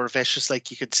one where they were vicious.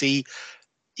 Like, you could see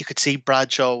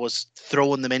Bradshaw was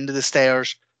throwing them into the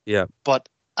stairs. Yeah. But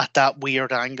at that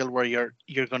weird angle where you're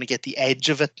going to get the edge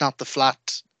of it, not the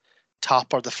flat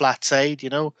top or the flat side.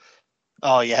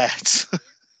 Oh yeah,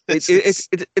 it's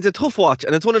a tough watch,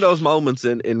 and it's one of those moments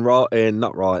in Raw,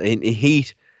 in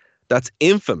Heat, that's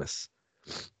infamous.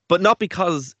 but not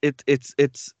because it's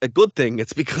a good thing.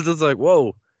 It's because it's like,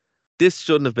 whoa, this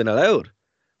shouldn't have been allowed.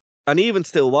 And even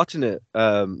still watching it,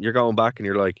 you're going back and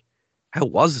you're like, how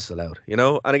was this allowed? You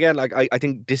know? And again, like I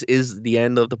think this is the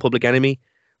end of the Public Enemy.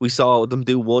 We saw them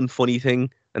do one funny thing,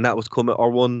 and that was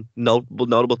one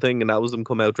notable thing, and that was them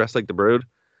come out dressed like the Brood.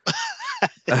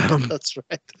 That's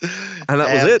right. And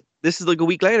that was it. This is like a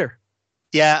week later.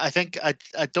 Yeah,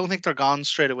 I don't think they're gone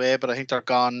straight away, but I think they're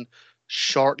gone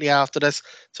shortly after this.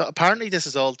 So apparently this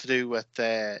is all to do with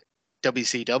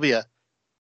WCW.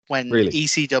 When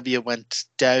ECW went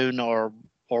down or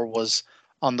was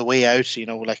on the way out, you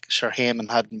know, like sure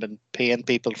Heyman hadn't been paying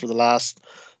people for the last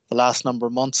number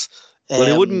of months. Well,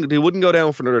 they wouldn't go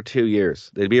down for another 2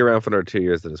 years. They'd be around for another 2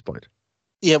 years at this point.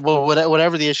 Yeah, well,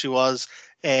 whatever the issue was,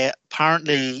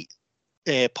 apparently,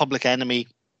 Public Enemy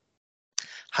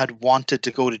had wanted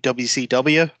to go to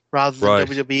WCW rather than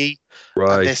WWE.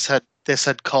 Right. And this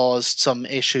had caused some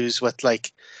issues with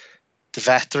like the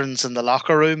veterans in the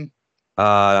locker room.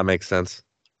 That makes sense.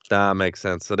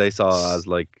 So they saw it as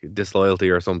like disloyalty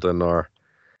or something, or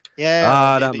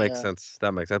that makes sense.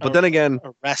 But then again,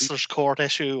 a wrestler's court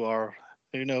issue, or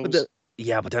who knows?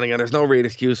 But then again, there's no real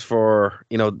excuse for,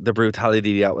 you know, the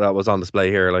brutality that was on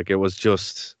display here. Like, it was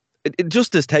just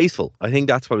just distasteful. I think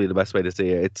that's probably the best way to say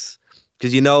it. It's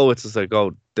because, you know, it's just like,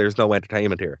 oh, there's no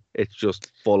entertainment here. It's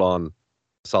just full on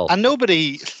assault. And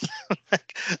nobody,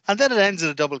 and then it ends in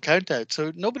a double count out.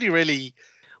 So nobody really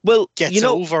gets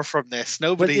over from this.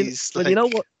 Nobody's you know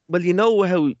what? Well, you know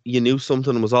how you knew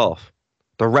something was off?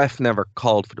 The ref never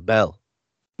called for the bell.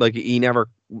 Like, he never,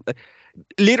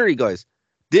 literally, guys,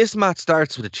 this match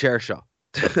starts with a chair shot.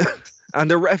 And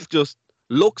the ref just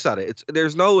looks at it.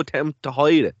 There's no attempt to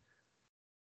hide it.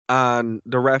 And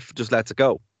the ref just lets it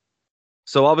go.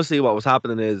 So obviously what was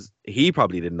happening is he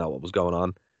probably didn't know what was going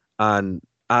on. And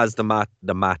as the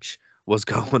match was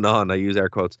going on, I use air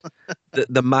quotes,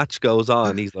 the match goes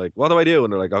on. He's like, what do I do?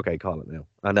 And they're like, okay, call it now.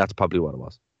 And that's probably what it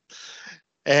was.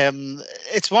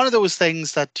 It's one of those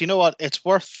things that, you know what, it's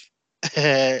worth,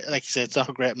 like you said, it's not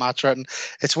a great match, right?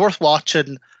 It's worth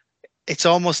watching. It's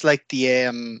almost like the,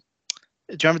 do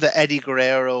you remember the Eddie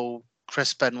Guerrero,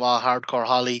 Chris Benoit, Hardcore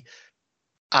Holly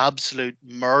absolute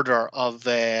murder of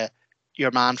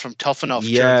your man from Tough Enough?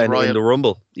 Yeah, in the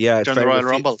Rumble. Yeah, during the Royal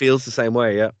Rumble. It feels the same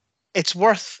way, yeah. It's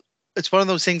one of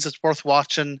those things that's worth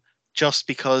watching just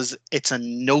because it's a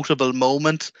notable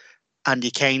moment and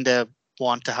you kind of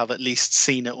want to have at least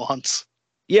seen it once.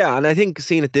 Yeah, and I think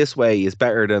seeing it this way is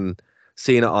better than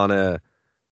seeing it on a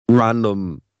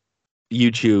random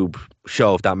YouTube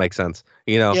show, if that makes sense.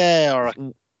 You know? Yeah, or a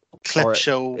clip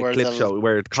show where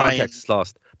the context is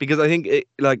lost. Because I think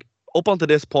like up until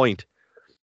this point,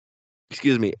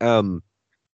 excuse me,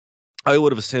 I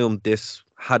would have assumed this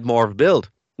had more of a build.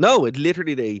 No, it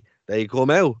literally they come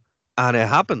out and it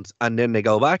happens and then they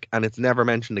go back and it's never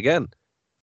mentioned again.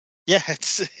 Yeah,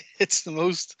 it's the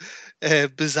most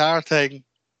bizarre thing.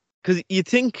 Because you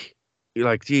think, you're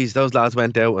like, geez, those lads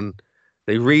went out and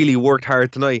they really worked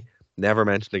hard tonight. Never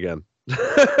mentioned again.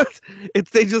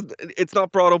 It's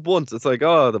not brought up once. It's like,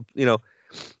 oh,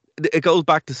 it goes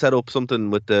back to set up something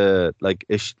with the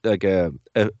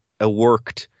a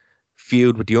worked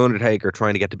feud with the Undertaker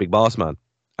trying to get the Big Boss Man,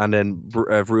 and then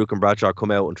Farouk and Bradshaw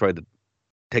come out and try to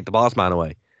take the Boss Man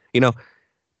away. You know,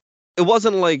 it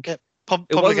wasn't like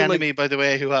Public Enemy, by the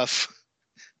way, who have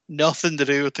nothing to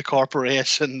do with the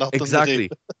corporation. Nothing exactly.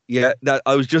 To do. Yeah, that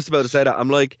I was just about to say that. I'm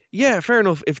like, yeah, fair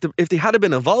enough. If they had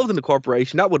been involved in the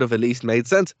corporation, that would have at least made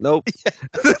sense. Nope.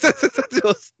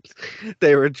 Yeah.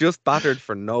 They were just battered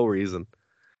for no reason.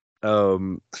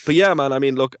 But yeah, man. I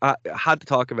mean, look, I had to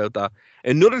talk about that.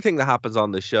 Another thing that happens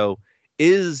on the show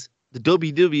is the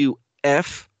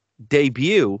WWF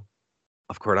debut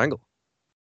of Kurt Angle.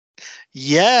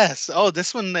 Yes. Oh,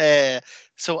 this one.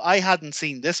 So I hadn't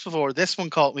seen this before. This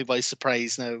one caught me by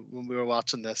surprise now when we were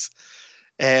watching this.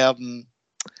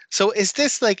 So is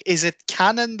it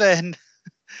canon then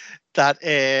that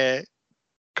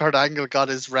Kurt Angle got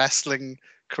his wrestling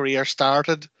career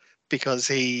started because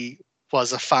he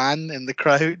was a fan in the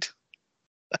crowd?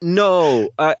 No,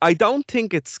 I don't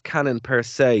think it's canon per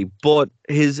se, but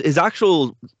his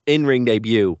actual in-ring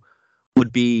debut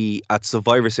would be at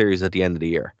Survivor Series at the end of the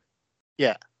year.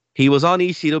 Yeah. He was on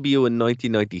ECW in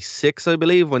 1996, I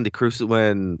believe,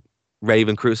 when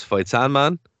Raven crucified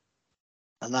Sandman.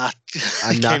 And that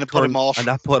kind of put him off. And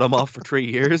that put him off for 3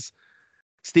 years.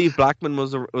 Steve Blackman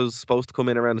was supposed to come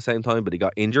in around the same time, but he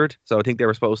got injured. So I think they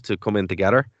were supposed to come in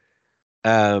together.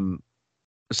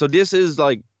 So this is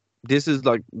like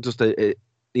just a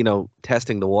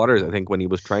testing the waters, I think, when he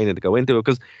was training to go into it.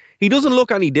 Because he doesn't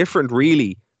look any different,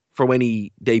 really, for when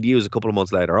he debuts a couple of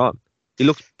months later on. He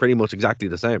looks pretty much exactly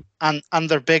the same. And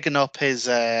they're bigging up his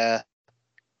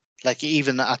like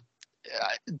even at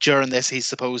during this he's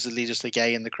supposedly just a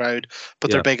gay in the crowd,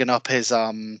 but they're bigging up his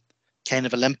kind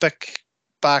of Olympic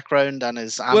background and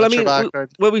his amateur background.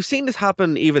 Well, we've seen this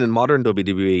happen even in modern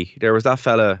WWE. There was that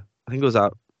fella, I think it was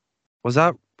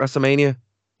that WrestleMania?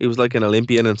 He was like an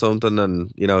Olympian and something,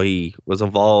 and he was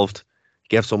involved,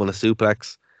 gave someone a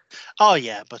suplex. Oh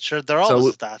yeah, but sure, they're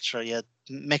always that. Sure, yeah,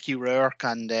 Mickey Rourke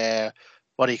and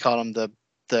what do you call him,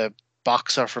 the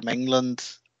boxer from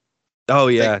England. Oh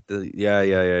yeah,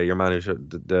 your man who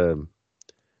the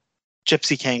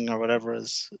Gypsy King or whatever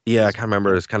is. Yeah, I can't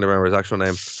remember his actual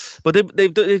name, but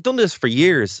they've done this for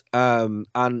years. And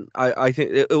I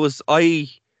think I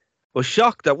was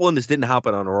shocked that this didn't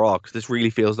happen on a Raw, because this really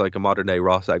feels like a modern day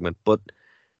Raw segment. But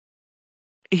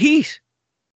Heat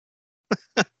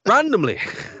randomly,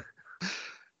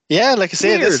 yeah, like I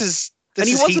say, weird. this and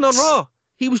he is wasn't Heat's, on Raw.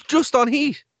 He was just on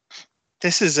Heat.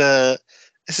 This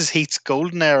is Heat's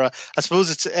golden era. I suppose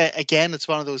it's again, it's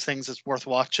one of those things that's worth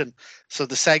watching. So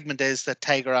the segment is that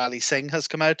Tiger Ali Singh has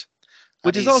come out,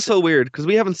 which is also weird because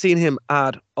we haven't seen him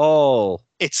at all.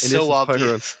 It's so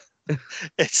obvious.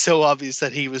 It's so obvious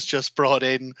that he was just brought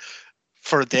in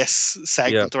for this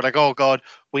segment. Yeah. They're like, oh God,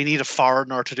 we need a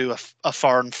foreigner to do a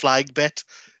foreign flag bit.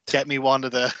 Get me one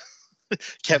of the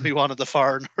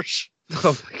foreigners.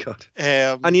 Oh my God.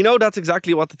 And that's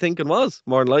exactly what the thinking was,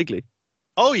 more than likely.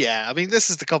 Oh yeah, I mean, this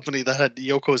is the company that had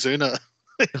Yokozuna,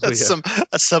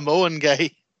 a Samoan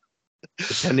guy,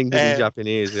 pretending to be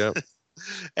Japanese. Yeah.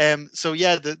 So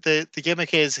yeah, the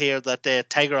gimmick is here that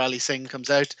Tiger Ali Singh comes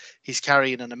out. He's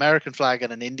carrying an American flag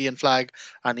and an Indian flag,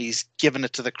 and he's giving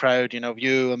it to the crowd.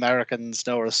 You Americans,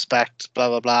 no respect, blah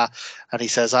blah blah. And he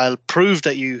says, "I'll prove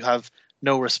that you have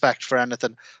no respect for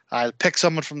anything. I'll pick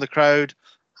someone from the crowd,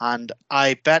 and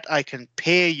I bet I can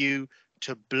pay you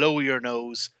to blow your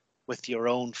nose with your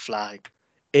own flag."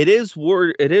 It is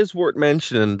worth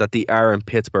mentioning that they are in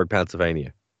Pittsburgh,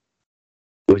 Pennsylvania,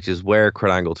 which is where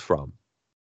Kurt Angle's from.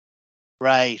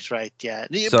 Right, yeah.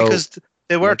 So, because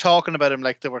they were talking about him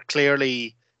like they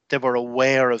were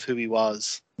aware of who he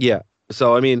was. Yeah.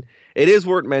 So I mean, it is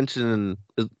worth mentioning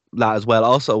that as well.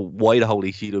 Also, why the whole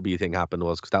ECW thing happened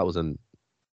was because that was in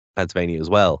Pennsylvania as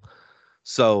well.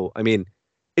 So I mean,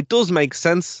 it does make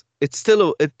sense. It's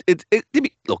still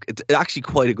look. It's actually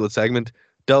quite a good segment.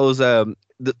 Those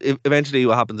eventually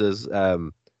what happens is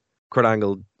Kurt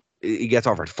Angle, he gets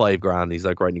offered $5,000. He's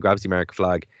like, right, and he grabs the American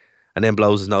flag, and then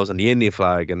blows his nose on the Indian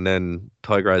flag, and then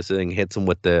Tiger Ali Singh hits him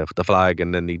with the flag,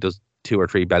 and then he does 2 or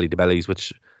 3 belly to bellies,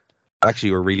 which actually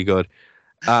were really good.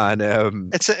 And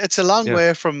it's a long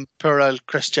way from poor old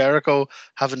Chris Jericho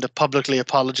having to publicly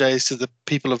apologize to the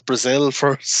people of Brazil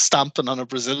for stamping on a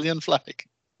Brazilian flag.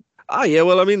 Yeah,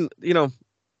 well, I mean,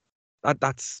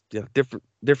 that's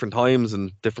different times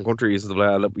and different countries and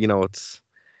it's.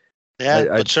 Yeah,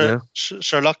 but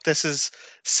sure. Look, this is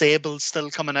Sable still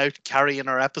coming out carrying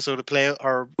our episode of Play,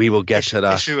 or we will get to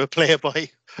that issue of Playboy.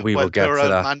 We will get to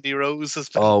that. Mandy Rose has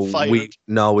been fired.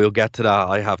 We'll get to that.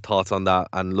 I have thoughts on that,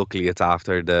 and luckily it's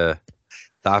after the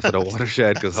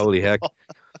watershed, because holy heck.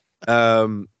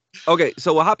 Okay,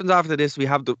 so what happens after this? We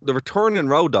have the returning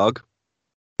Road Dogg.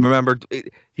 Remember,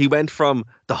 he went from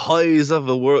the highs of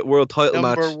a world title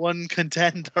match, number 1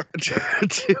 contender,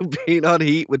 to being on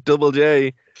Heat with Double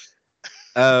J.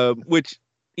 Which,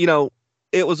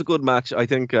 it was a good match. I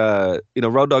think,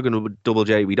 Road Dogg and Double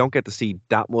J, we don't get to see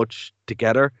that much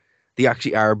together. They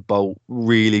actually are both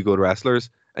really good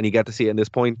wrestlers, and you get to see it in this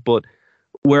point. But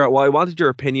what I wanted your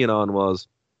opinion on was,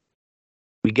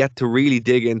 we get to really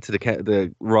dig into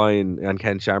the Ryan and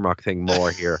Ken Shamrock thing more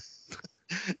here.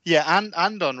 Yeah, and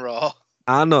on Raw.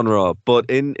 And on Raw. But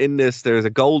in this, there's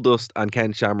a Goldust and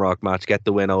Ken Shamrock match get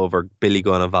the win over Billy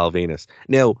Gunn and Val Venus.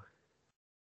 Now,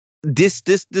 this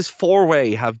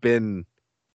 4-way has been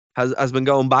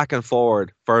going back and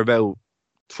forward for about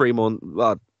 3 months,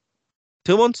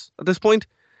 2 months at this point,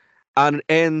 and it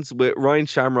ends with Ryan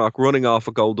Shamrock running off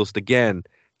of Goldust again,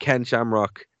 Ken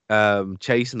Shamrock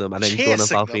chasing them, and then Gunn and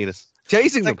Val Venus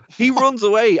chasing them. He runs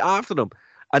away after them,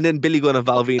 and then Billy Gunn and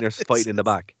Val Venus fighting in the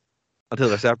back until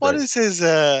they're separated.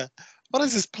 What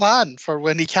is his plan for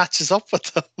when he catches up with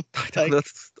them?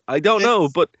 I don't know,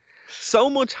 but so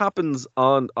much happens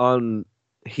on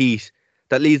Heat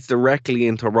that leads directly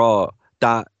into Raw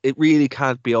that it really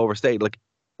can't be overstated. Like,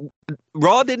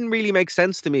 Raw didn't really make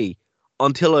sense to me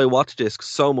until I watched this, 'cause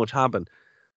so much happened.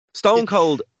 Stone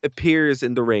Cold appears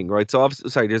in the ring, right? So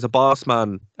obviously, there's a Boss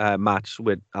Man match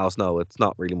with Al Snow. It's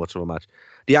not really much of a match.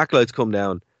 The Acolytes come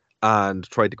down and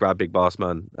try to grab Big Boss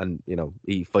Man, and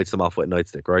he fights them off with a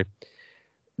nightstick, right?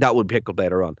 that would pick up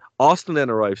later on. Austin then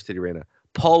arrives to the arena.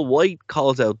 Paul White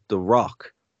calls out The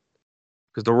Rock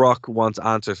because The Rock wants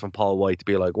answers from Paul White to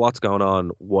be like, what's going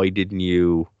on? Why didn't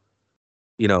you,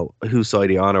 whose side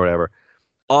are you on or whatever?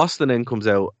 Austin then comes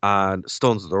out and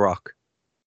stuns The Rock.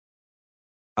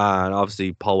 And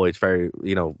obviously Paul White's very,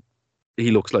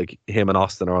 he looks like him and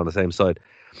Austin are on the same side.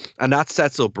 And that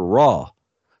sets up Raw.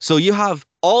 So you have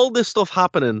all this stuff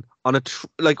happening on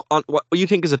on what you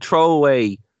think is a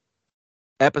throwaway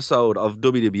episode of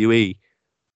WWE.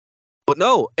 But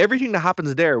no, everything that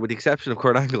happens there, with the exception of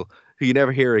Kurt Angle, who you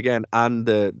never hear again, and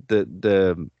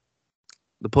the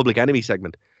Public Enemy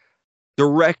segment,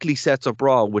 directly sets up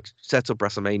Raw, which sets up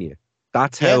WrestleMania.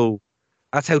 That's how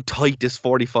tight this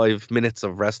 45 minutes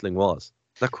of wrestling was.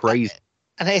 That's crazy.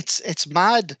 And it's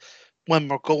mad when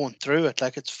we're going through it.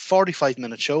 Like, it's a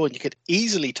 45-minute show, and you could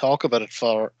easily talk about it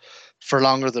for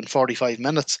longer than 45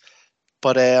 minutes.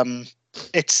 But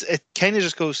it kind of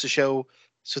just goes to show.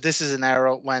 So this is an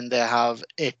era when they have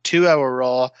a 2-hour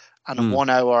Raw and a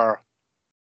 1-hour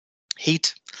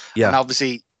Heat. Yeah. And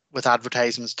obviously with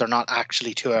advertisements, they're not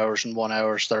actually 2 hours and 1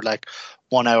 hour. They're like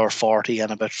 1 hour 40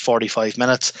 and about 45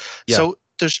 minutes. Yeah. So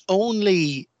there's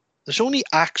only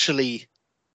actually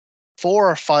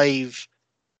 4 or 5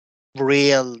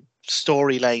 real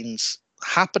storylines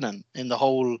happening in the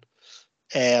whole,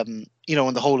 in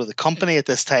the whole of the company at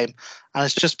this time. And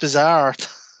it's just bizarre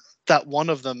that one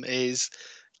of them is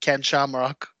Ken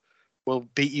Shamrock will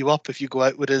beat you up if you go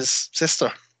out with his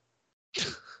sister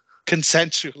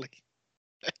consensually.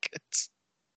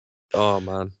 Oh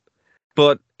man.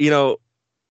 But I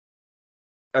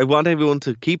want everyone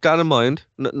to keep that in mind.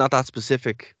 Not that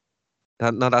specific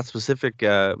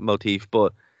motif,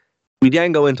 but we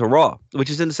then go into Raw, which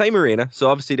is in the same arena. So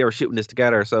obviously they were shooting this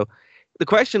together. So the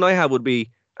question I have would be,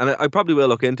 and I probably will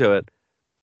look into it,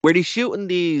 were they shooting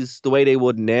these the way they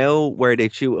would now, where they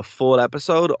shoot a full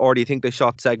episode, or do you think they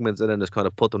shot segments and then just kind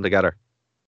of put them together?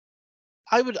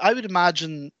 I would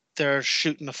imagine they're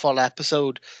shooting a full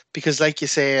episode because, like you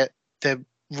say, they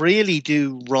really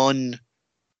do run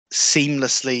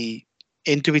seamlessly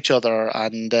into each other,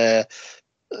 and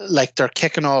like they're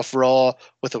kicking off Raw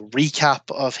with a recap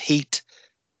of Heat.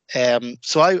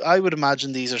 So I would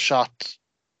imagine these are shot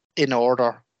in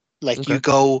order. Like, okay, you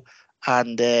go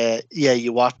and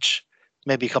you watch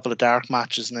maybe a couple of dark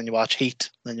matches, and then you watch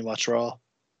Heat, and then you watch Raw.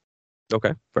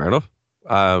 Okay, fair enough.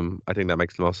 I think that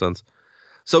makes the most sense.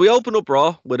 So we open up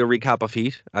Raw with a recap of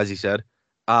Heat, as you said,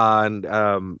 and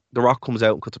The Rock comes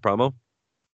out and cuts a promo.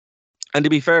 And to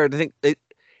be fair, I think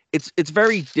it's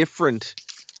very different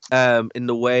in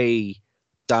the way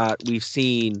that we've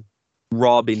seen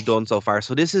Raw being done so far.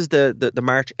 So this is the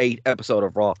March 8th episode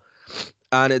of Raw.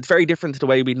 And it's very different to the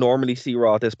way we normally see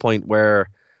Raw at this point, where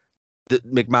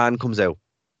McMahon comes out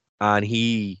and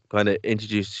he kind of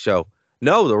introduced the show.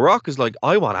 No, The Rock is like,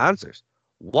 I want answers.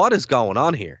 What is going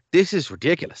on here? This is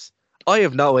ridiculous. I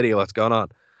have no idea what's going on.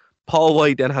 Paul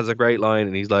White then has a great line,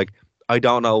 and he's like, I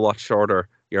don't know what's shorter,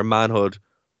 your manhood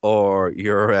or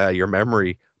your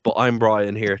memory, but I'm brought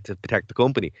in here to protect the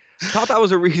company. I thought that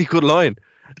was a really good line.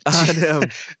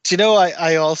 And, do you know,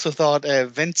 I also thought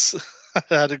Vince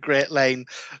had a great line.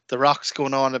 The Rock's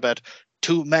going on about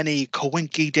too many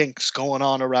coinky dinks going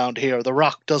on around here. The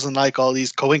Rock doesn't like all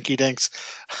these coinky dinks.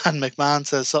 And McMahon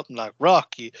says something like,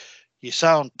 Rock, you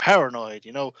sound paranoid.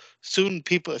 Soon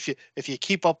people, if you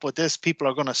keep up with this, people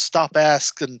are going to stop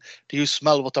asking, do you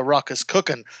smell what The Rock is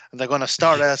cooking? And they're going to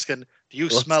start asking, do you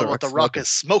smell what The Rock is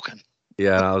smoking?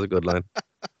 Yeah, that was a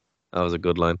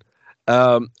good line.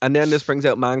 And then this brings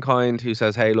out Mankind, who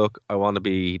says, hey, look, I want to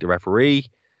be the referee.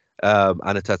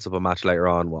 And it sets up a match later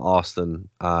on with Austin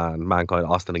and Mankind.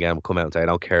 Austin again will come out and say, I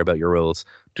don't care about your rules.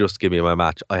 Just give me my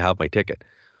match. I have my ticket.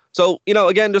 So,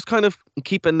 again, just kind of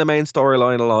keeping the main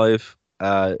storyline alive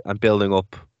and building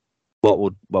up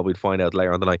what we'd find out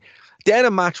later on the night. Then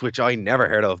a match which I never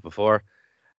heard of before.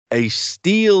 A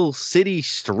Steel City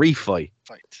Street Fight.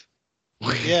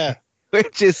 Yeah.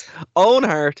 Which is Owen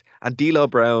Hart and D'Lo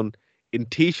Brown in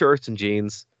T-shirts and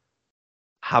jeans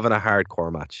having a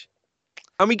hardcore match.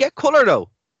 And we get colour, though.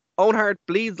 Owen Hart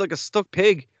bleeds like a stuck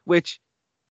pig, which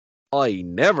I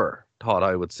never thought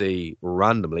I would see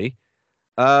randomly.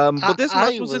 But this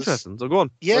match was interesting, so go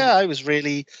on. Yeah, I was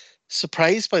really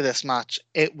surprised by this match.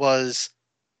 It was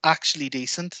actually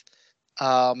decent.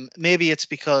 Maybe it's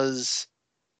because...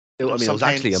 it was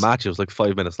actually a match. It was like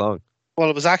 5 minutes long. Well,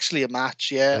 it was actually a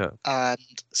match, yeah. And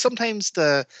sometimes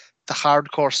the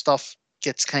hardcore stuff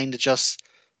gets kind of just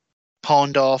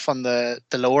pawned off on the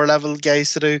lower level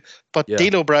guys to do. But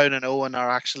D'Lo Brown and Owen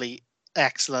are actually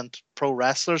excellent pro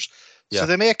wrestlers. So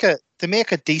they make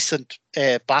a decent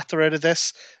batter out of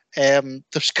this.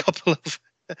 There's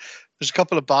a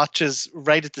couple of botches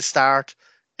right at the start.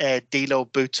 D'Lo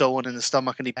boots Owen in the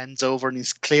stomach and he bends over and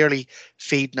he's clearly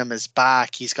feeding him his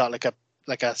back. He's got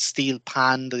like a steel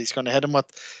pan that he's going to hit him with.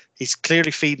 He's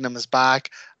clearly feeding him his back,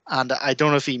 and I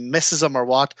don't know if he misses him or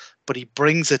what, but he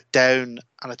brings it down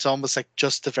and it's almost like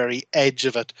just the very edge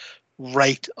of it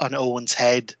right on Owen's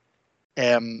head.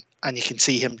 And you can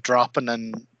see him dropping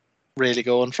and really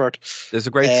going for it. There's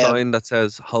a great sign that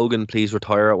says Hogan, please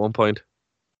retire at one point.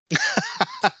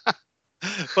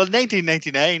 Well,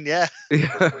 1999, yeah.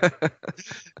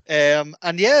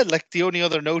 And yeah, like the only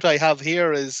other note I have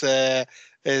here is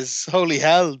holy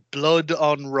hell, blood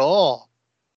on Raw.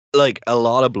 Like a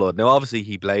lot of blood. Now, obviously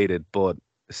he bladed, but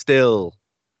still,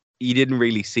 you didn't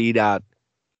really see that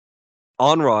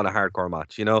on Raw in a hardcore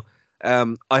match. You know,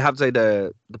 I have to say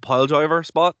the pile driver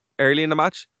spot early in the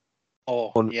match.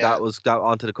 Oh, yeah. That was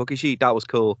onto the cookie sheet. That was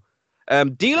cool.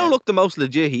 D'Lo looked the most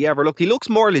legit he ever looked. He looks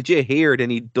more legit here than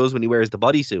he does when he wears the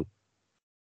bodysuit.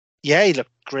 Yeah, he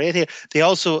looked great here. They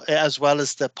also, as well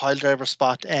as the pile driver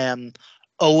spot,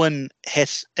 Owen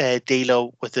hit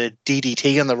D'Lo with a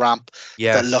DDT on the ramp.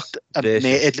 Yeah, that looked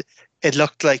it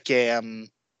looked like the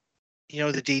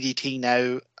DDT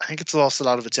now. I think it's lost a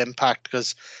lot of its impact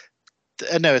because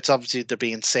now it's obviously they're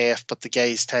being safe, but the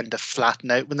guys tend to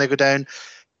flatten out when they go down.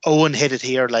 Owen hit it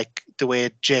here like the way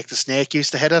Jake the Snake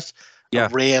used to hit it. Yeah. A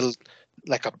real,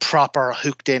 like a proper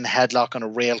hooked in headlock on a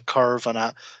rail curve and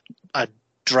a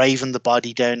driving the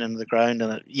body down into the ground.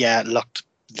 And it looked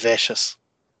vicious.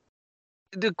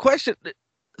 The question,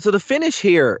 so the finish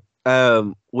here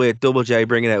with Double J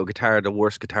bringing out a guitar, the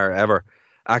worst guitar ever,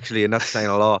 actually, and that's saying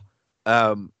a lot.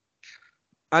 And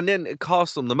then it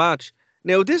cost them the match.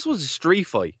 Now, this was a street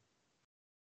fight.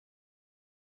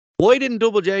 Why didn't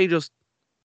Double J just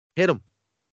hit him?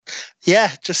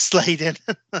 Yeah, just slide in.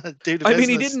 Do the business.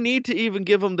 He didn't need to even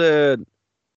give him the.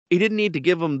 He didn't need to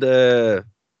give him the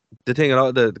thing at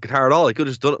all, the guitar at all. He could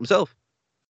have just done it himself.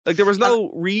 Like there was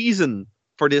no reason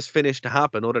for this finish to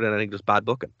happen other than I think just bad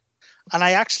booking. And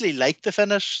I actually like the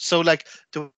finish. So like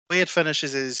the way it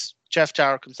finishes is Jeff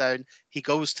Jarrett comes down. He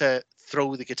goes to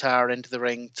throw the guitar into the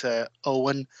ring to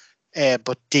Owen,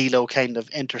 but D'Lo kind of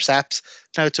intercepts.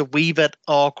 Now it's a wee bit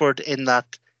awkward in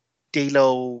that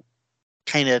D'Lo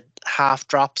kind of half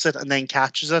drops it and then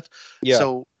catches it. Yeah.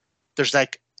 So there's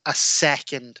like a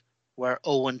second where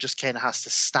Owen just kind of has to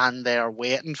stand there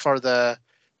waiting for the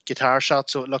guitar shot,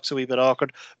 so it looks a wee bit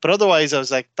awkward. But otherwise, I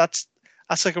was like, that's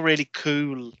like a really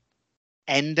cool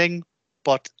ending.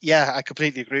 But yeah, I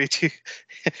completely agree with you.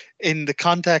 In the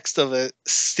context of a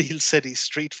Steel City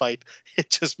street fight, it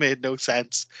just made no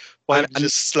sense. Why not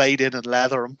just slide in and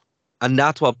leather him? And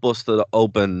that's what busted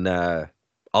open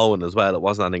Owen as well. It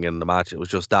wasn't anything in the match. It was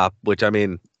just that, which I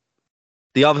mean,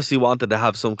 they obviously wanted to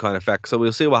have some kind of effect. So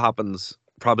we'll see what happens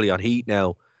probably on Heat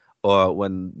now or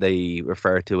when they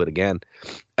refer to it again.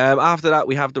 After that,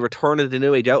 we have the return of the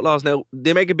New Age Outlaws. Now,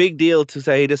 they make a big deal to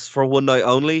say this is for one night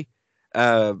only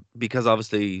because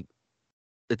obviously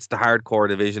it's the hardcore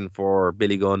division for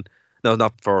Billy Gunn. No,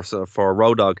 not for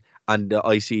Road Dogg, and the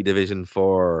IC division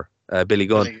for Billy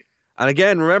Gunn. And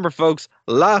again, remember, folks,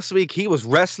 last week he was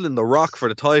wrestling The Rock for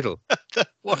the title.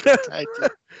 What a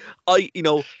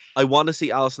title. I want to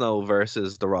see Al Snow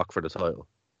versus The Rock for the title.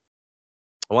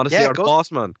 I want to see our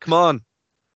boss man. Come on.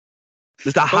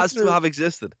 That has to have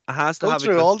existed. It has to have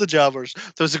existed. Go through all the jobbers.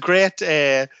 There was a great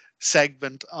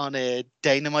segment on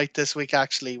Dynamite this week,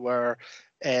 actually, where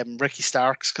Ricky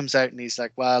Starks comes out and he's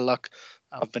like, well, look,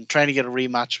 I've been trying to get a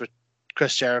rematch with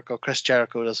Chris Jericho. Chris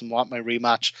Jericho doesn't want my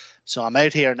rematch. So I'm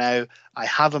out here now. I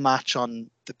have a match on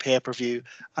the pay-per-view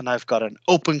and I've got an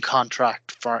open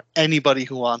contract for anybody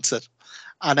who wants it.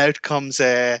 And out comes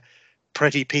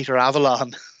Pretty Peter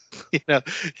Avalon. He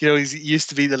used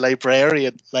to be the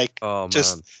librarian,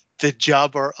 the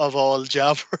jobber of all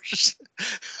jobbers.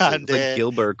 And it's like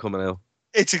Gilbert coming out.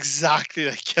 It's exactly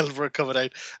like Gilbert coming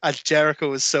out. And Jericho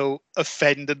was so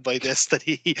offended by this that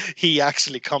he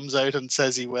actually comes out and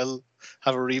says he will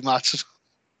have a rematch.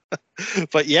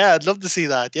 But yeah, I'd love to see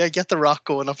that. Yeah, get The Rock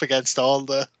going up against all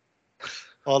the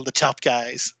top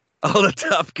guys. All the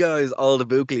top guys, all the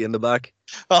Buckley in the back.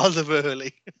 All the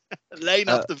Burley. Line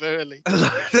up the Burley.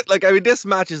 This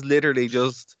match is literally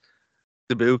just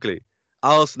the Buckley.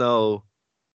 Al Snow,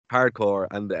 Hardcore,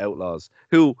 and the Outlaws,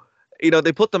 who,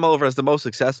 they put them over as the most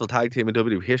successful tag team in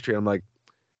WWE history. I'm like,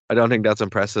 I don't think that's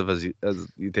impressive as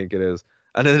you think it is.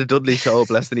 And then the Dudley show up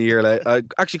less than a year later,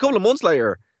 actually a couple of months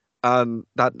later, and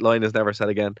that line is never said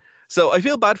again. So I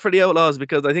feel bad for the Outlaws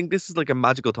because I think this is like a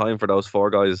magical time for those four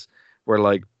guys where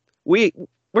like, we're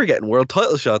getting world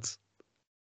title shots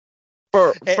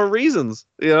for reasons,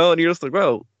 and you're just like,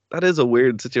 well, That is a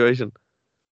weird situation.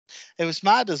 It was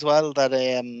mad as well that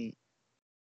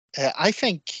I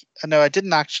think, I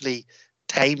didn't actually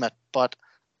time it, but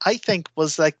I think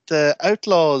was like the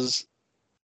Outlaws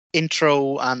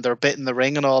intro and their bit in the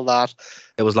ring and all that.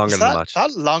 It was longer than the match.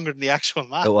 That longer than the actual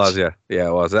match. It was, yeah. Yeah,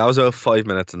 it was. That was about 5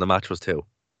 minutes and the match was 2.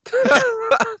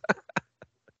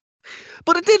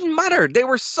 But it didn't matter. They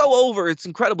were so over. It's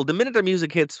incredible. The minute their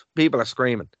music hits, people are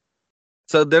screaming.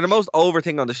 So they're the most over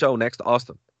thing on the show next to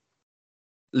Austin.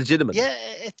 Legitimate. Yeah,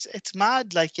 it's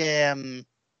mad. Like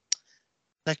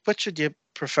which would you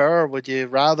prefer? Would you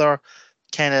rather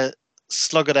kind of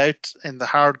slug it out in the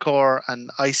hardcore and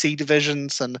IC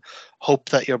divisions and hope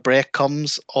that your break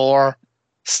comes, or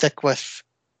stick with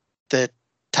the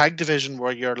tag division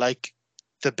where you're like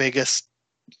the biggest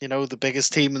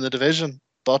team in the division?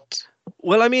 But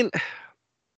well, I mean,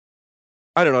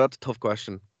 I don't know. That's a tough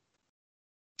question.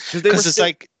 Because it's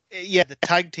like, yeah, the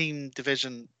tag team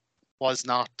division was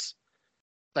not,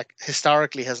 like,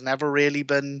 historically has never really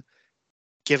been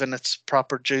given its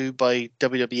proper due by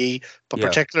WWE, but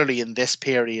particularly in this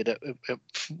period, it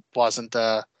wasn't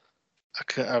a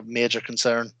major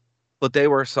concern. But they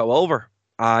were so over,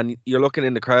 and you're looking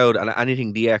in the crowd, and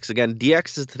anything DX, again,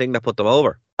 DX is the thing that put them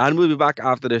over. And we'll be back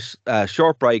after this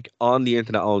short break on the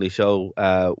internet-only show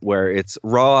where it's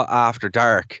Raw After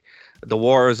Dark, the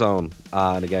War Zone.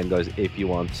 And again, guys, if you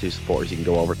want to support us, you can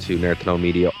go over to Nerd to Know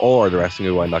Media or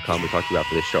thewrestlingrewind.com. We'll talk to you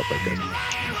after this short break, guys.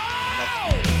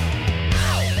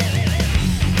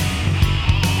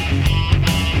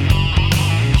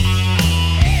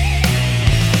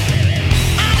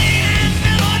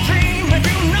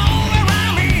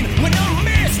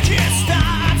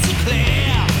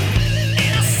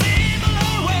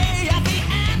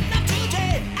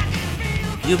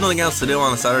 You have nothing else to do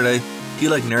on a Saturday? Do you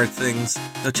like nerd things?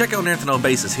 Now check out Nerd to Know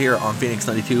Basis here on Phoenix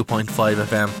 92.5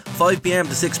 FM, 5 PM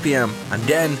to 6 PM, and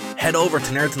then head over to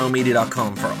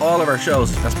nerdtoknowmedia.com for all of our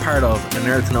shows as part of the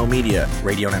Nerd to Know Media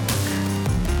radio network.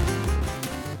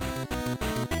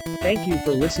 Thank you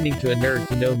for listening to a Nerd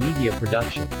to Know Media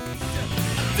production.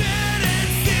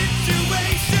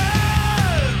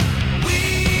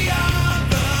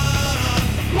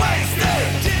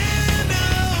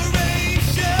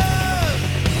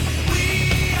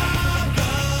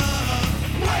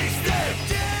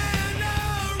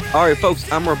 All right, folks,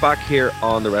 and we're back here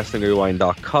on the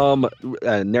WrestlingRewind.com,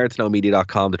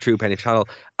 nerdtoknowmedia.com, the True Penny channel,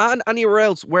 and anywhere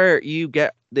else where you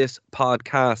get this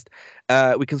podcast.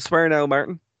 We can swear now,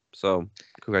 Martin, so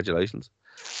congratulations.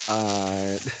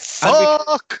 Fuck!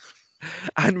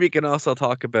 And we can also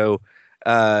talk about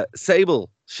Sable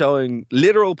showing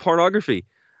literal pornography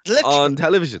on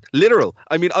television. Literal.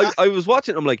 I mean, I was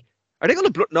watching, I'm like, are they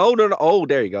going to... No. Oh,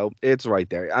 there you go. It's right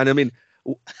there. And I mean...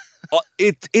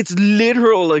 It's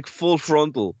literal, like, full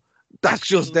frontal. That's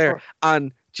just there.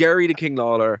 And Jerry the King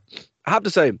Lawler, I have to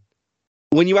say,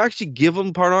 when you actually give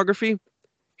him pornography,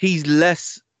 he's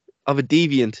less of a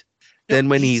deviant than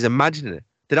when he's imagining it.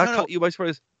 Did that caught you by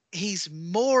surprise? He's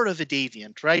more of a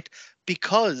deviant, right?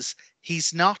 Because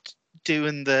he's not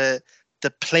doing the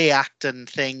play acting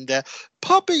thing, the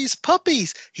puppies.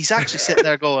 He's actually sitting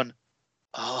there going,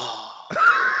 oh,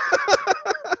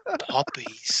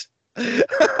 puppies.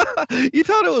 You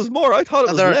thought it was more. I thought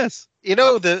it was less. You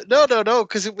know, no,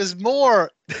 because it was more.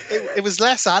 It was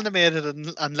less animated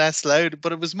and less loud,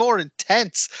 but it was more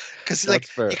intense. Because like,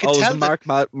 you could tell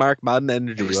the Mark Madden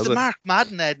energy. It was the Mark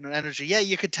Madden energy. Yeah,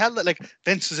 you could tell that like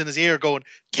Vince was in his ear going,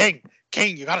 King,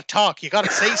 you got to talk, you got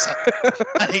to say something,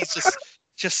 and he's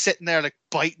just sitting there like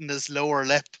biting his lower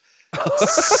lip,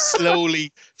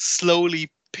 slowly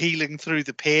peeling through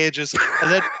the pages,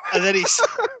 and then he's.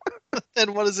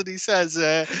 Then what is it he says?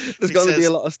 There's going to be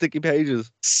a lot of sticky pages.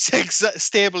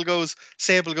 Sable goes,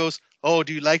 oh,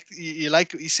 do you like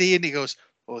what you see? And he goes,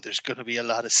 oh, there's going to be a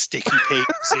lot of sticky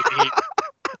pages in here.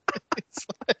 It's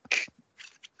like...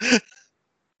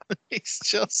 He's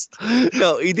just...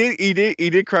 No, he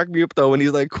did crack me up, though, when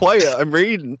he's like, quiet, I'm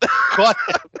reading. Quiet.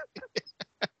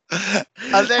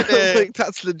 And then like,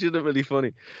 that's legitimately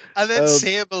funny. And then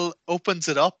Sable opens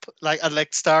it up and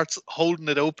starts holding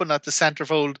it open at the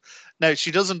centerfold. Now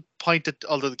she doesn't point it,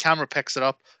 although the camera picks it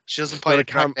up. She doesn't point it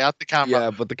directly at the camera.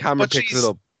 Yeah, but the camera picks it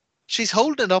up. She's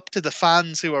holding it up to the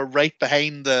fans who are right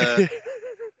behind the.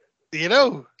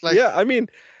 Yeah, I mean,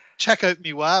 check out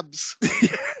me wabs.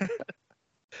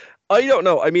 I don't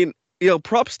know. I mean,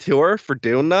 props to her for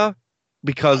doing that.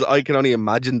 Because I can only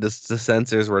imagine the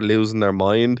censors were losing their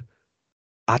mind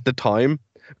at the time.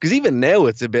 Because even now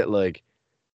it's a bit like,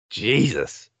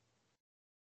 Jesus.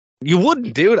 You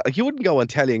wouldn't do that. You wouldn't go on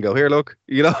telly and go, here, look.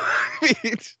 I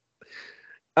mean,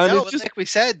 And No, it's but just like we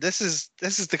said, this is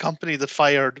the company that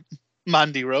fired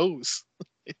Mandy Rose.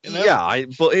 You know? yeah.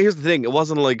 But here's the thing: it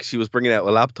wasn't like she was bringing out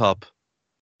a laptop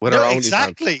with her No, OnlyFans.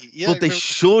 exactly. Yeah, But they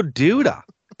should do that.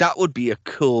 That would be a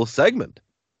cool segment.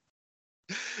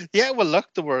 yeah. Well,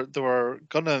 look, they were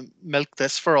gonna milk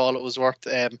this for all it was worth.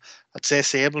 I'd say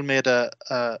Sable made a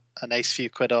nice few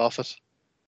quid off it.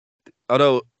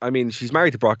 Although, I mean, she's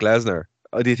married to Brock Lesnar.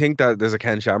 Do you think that there's a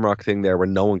Ken Shamrock thing there where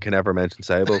no one can ever mention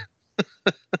Sable?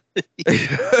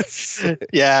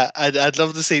 Yeah, I'd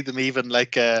love to see them even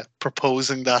like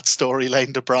proposing that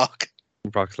storyline to Brock.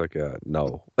 Brock's like,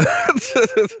 no.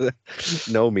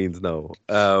 No means no.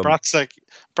 Brock's like,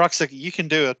 you can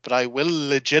do it, but I will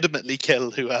legitimately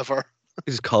kill whoever.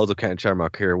 He just calls up Ken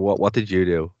Shamrock here. What did you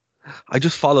do? I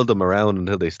just followed them around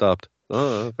until they stopped.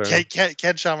 Oh, fair enough.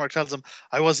 Ken Shamrock tells him,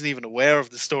 I wasn't even aware of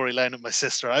the storyline with my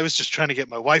sister. I was just trying to get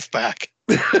my wife back.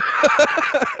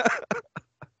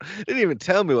 Didn't even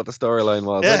tell me what the storyline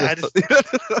was. Yeah,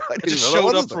 I just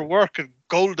showed up for work and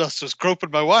Goldust was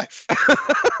groping my wife.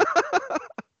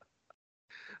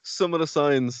 Some of the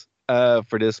signs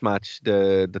for this match,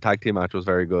 the tag team match, was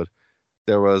very good.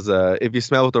 There was if you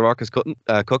smell what the Rock is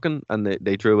cooking, and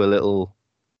they drew a little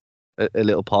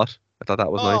pot. I thought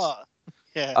that was nice.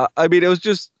 Yeah. I mean, it was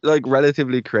just like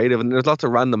relatively creative, and there's lots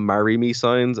of random "marry me"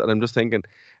 signs, and I'm just thinking,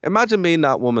 imagine being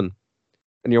that woman,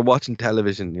 and you're watching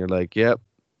television. You're like, yep.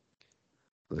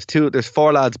 There's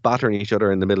four lads battering each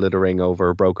other in the middle of the ring over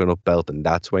a broken up belt, and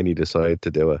that's when you decide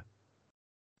to do it.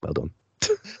 Well done.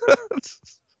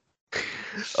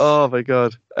 Oh my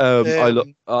god.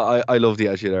 I love the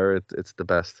Attitude Era. It's the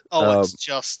best. It's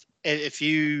just if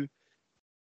you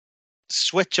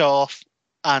switch off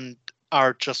and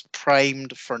are just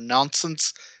primed for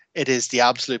nonsense, it is the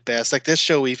absolute best. Like this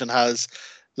show even has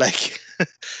like the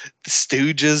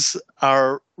Stooges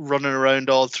are running around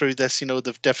all through this,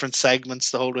 the different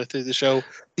segments the whole way through the show.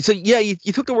 So yeah,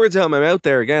 you took the words out of my mouth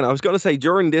there again. I was going to say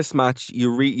during this match,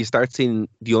 you start seeing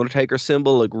the Undertaker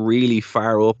symbol like really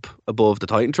far up above the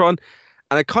Titantron,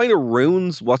 and it kind of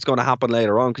ruins what's going to happen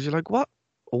later on because you're like, what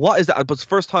is that? But it's the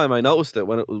first time I noticed it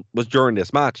when it was during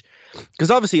this match,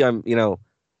 because obviously I'm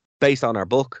based on our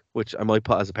book, which I might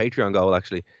put as a Patreon goal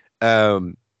actually.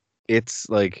 It's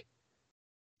like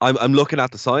I'm looking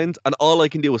at the signs, and all I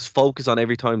can do is focus on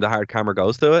every time the hard camera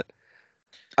goes to it.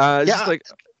 Yeah, like,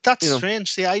 that's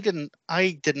strange. See, I didn't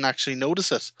actually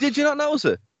notice it. Did you not notice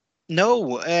it?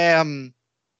 No.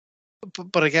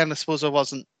 But again, I suppose I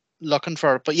wasn't looking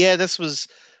for it. But yeah, this was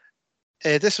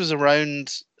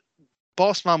around.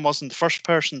 Bossman wasn't the first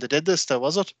person that did this, though,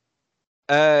 was it?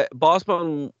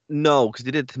 Bossman, no, because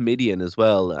they did it to Midian as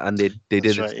well, and they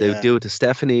do it to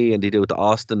Stephanie, and they do it to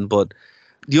Austin, but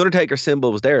the Undertaker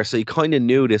symbol was there, so you kind of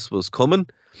knew this was coming.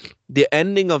 The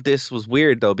ending of this was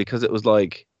weird though, because it was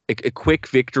like a quick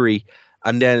victory,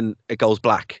 and then it goes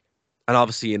black, and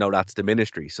obviously that's the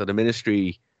Ministry. So the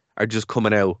Ministry are just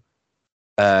coming out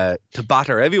to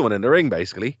batter everyone in the ring,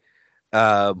 basically.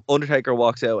 Undertaker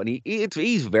walks out, and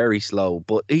he's very slow,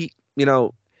 but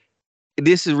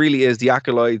this really is the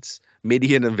Acolytes,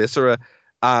 Midian and Viscera,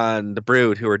 and the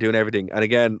Brood who are doing everything. And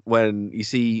again, when you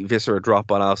see Viscera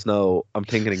drop on Al Snow, I'm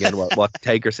thinking again what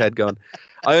Taker said, going,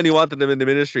 I only wanted them in the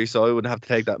Ministry so I wouldn't have to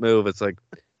take that move. It's like,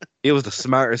 he was the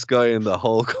smartest guy in the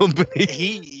whole company.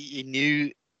 He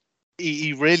knew,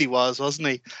 he really was, wasn't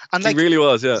he? And he really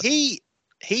was, yeah.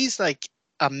 He's like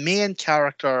a main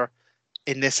character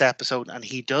in this episode, and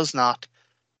he does not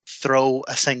throw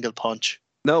a single punch.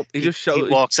 No, he just shows. He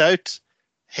walks out.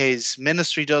 His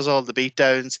Ministry does all the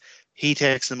beatdowns. He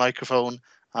takes the microphone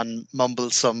and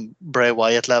mumbles some Bray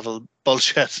Wyatt level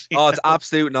bullshit. Oh, it's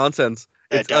absolute nonsense.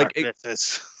 It's like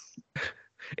it's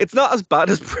not as bad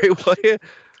as Bray Wyatt.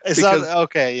 Is that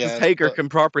okay? Yeah, Taker can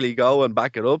properly go and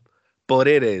back it up, but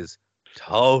it is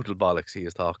total bollocks. He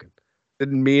is talking.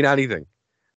 Didn't mean anything.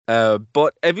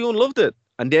 But everyone loved it.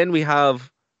 And then we have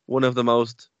one of the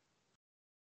most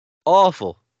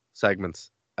awful segments.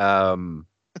 I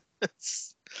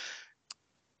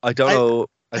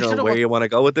don't know where you want to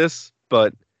go with this,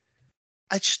 but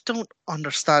I just don't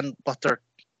understand what they're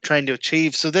trying to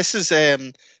achieve. So this is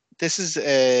the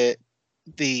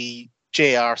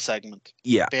JR segment.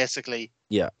 Yeah. Basically.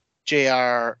 Yeah.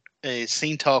 JR is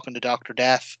seen talking to Dr.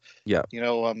 Death. Yeah.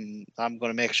 I'm going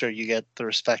to make sure you get the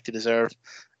respect you deserve.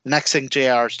 The next thing,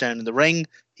 JR is down in the ring.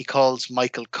 He calls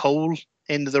Michael Cole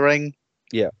into the ring.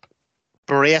 Yeah.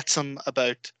 Berates him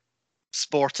about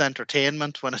sports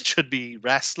entertainment when it should be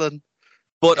wrestling.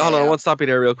 But hold on, I want to stop you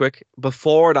there real quick.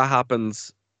 Before that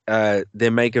happens,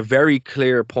 they make a very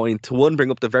clear point to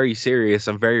bring up the very serious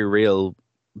and very real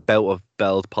bout of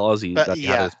Bell's palsy that he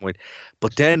had at this point.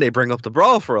 But then they bring up the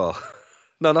Brawl for All.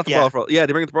 No, not the brawl for all. Yeah,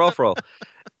 they bring it the brawl for all.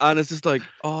 And it's just like,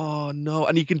 oh no.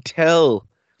 And you can tell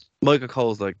Michael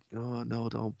Cole's like, oh no,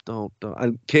 don't.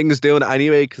 And King's doing it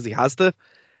anyway because he has to.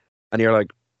 And you're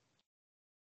like,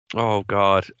 oh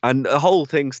God. And the whole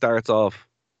thing starts off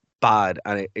bad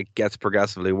and it gets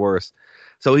progressively worse.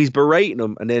 So he's berating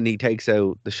him and then he takes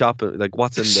out the shop, like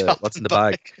what's in the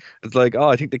bag. It's like, oh,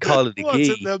 I think they call it a what's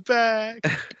gi. in the bag?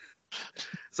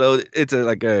 So it's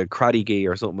like a karate gi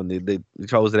or something. They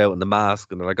throws it out in the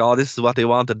mask and they're like, oh, this is what they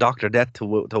wanted Dr. Death to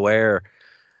wear.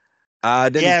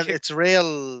 Then it's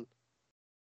real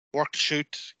work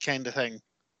shoot kind of thing.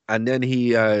 And then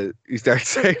he starts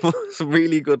saying some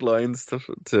really good lines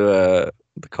to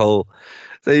Cole.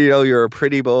 So, you're a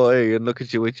pretty boy and look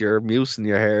at you with your mousse in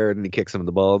your hair, and he kicks him in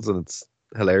the balls and it's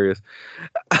hilarious.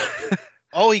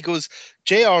 Oh,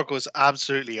 JR goes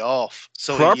absolutely off.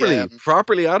 So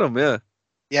properly at him, yeah.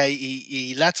 Yeah,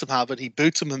 he lets him have it. He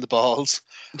boots him in the balls.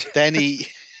 Then he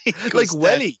like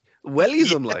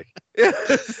wellies him like. Yeah.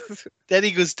 Then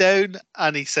he goes down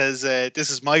and he says, "This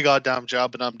is my goddamn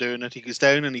job and I'm doing it." He goes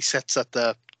down and he sits at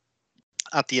the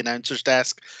announcer's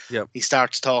desk. Yeah. He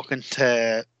starts talking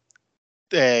to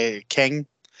King.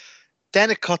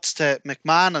 Then it cuts to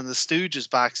McMahon and the Stooges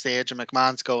backstage, and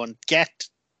McMahon's going, "Get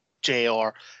JR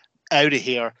out of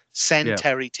here. Send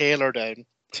Terry Taylor down."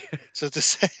 So to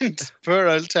send poor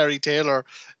old Terry Taylor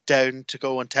down to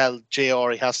go and tell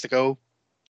JR he has to go.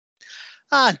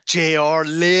 And JR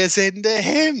lays into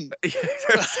him.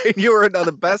 You were on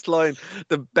the best line.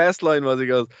 The best line was he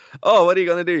goes, "Oh, what are you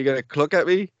going to do? You going to cluck at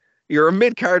me? You're a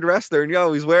mid-card wrestler and you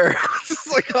always wear." It's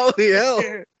like, holy hell.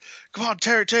 Come on,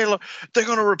 Terry Taylor. They're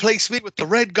going to replace me with the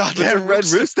red goddamn Red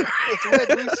Rooster. With the Red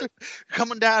Rooster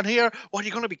coming down here. What, are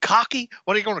you going to be cocky?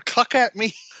 What, are you going to cluck at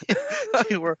me?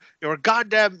 You're a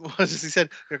goddamn, what does he said?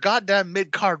 You're a goddamn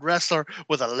mid-card wrestler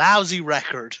with a lousy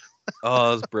record.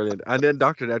 Oh, it's brilliant. And then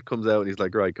Dr. Death comes out and he's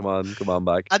like, right, come on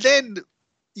back. And then,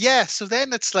 so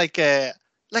then it's like I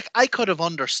could have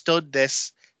understood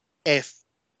this if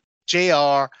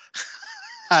JR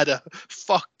had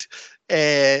fucked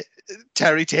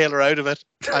Terry Taylor out of it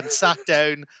and sat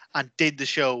down and did the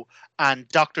show, and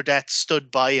Dr. Death stood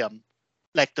by him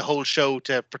like the whole show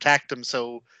to protect him.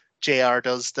 So JR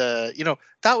does that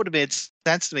would have made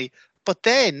sense to me. But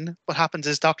then what happens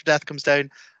is Dr. Death comes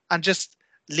down and just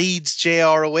leads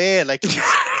JR away like he's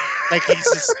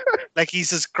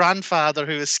his grandfather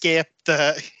who escaped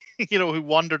who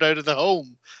wandered out of the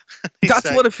home. That's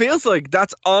like, what it feels like.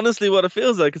 That's honestly what it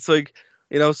feels like. It's like,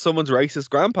 someone's racist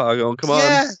grandpa going, come on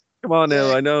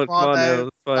now, I know, come on now,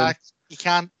 it's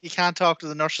fine. You can't talk to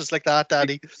the nurses like that,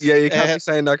 Daddy. Yeah, you can't be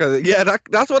saying that kind of thing. Yeah,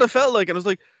 that's what it felt like. And I was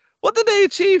like, what did they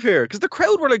achieve here? Because the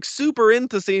crowd were like super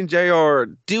into seeing JR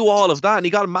do all of that, and he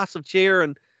got a massive cheer.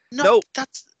 And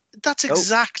that's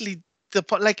exactly the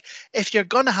point. Like, if you're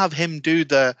gonna have him do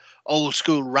the old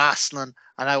school wrestling,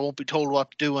 and I won't be told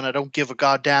what to do, and I don't give a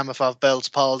goddamn if I have Bell's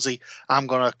palsy, I'm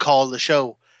gonna call the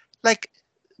show. Like,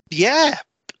 yeah,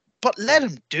 but let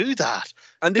him do that.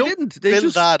 And they didn't. They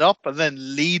build that up and then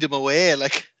lead him away.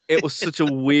 Like, it was such a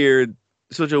weird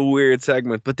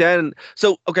segment. But then,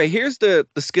 okay, here's the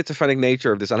schizophrenic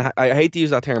nature of this, and I hate to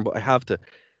use that term, but I have to.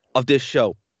 Of this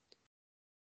show,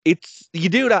 it's you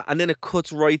do that, and then it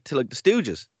cuts right to like the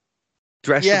Stooges,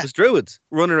 dressed up as druids,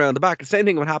 running around the back. The same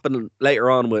thing would happen later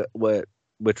on with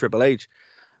Triple H,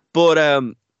 but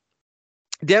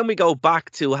then we go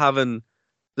back to having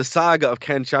the saga of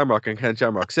Ken Shamrock and Ken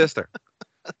Shamrock's sister.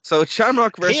 So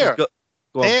Shamrock versus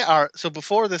they are, so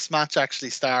before this match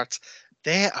actually starts,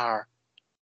 they are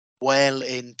well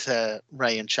into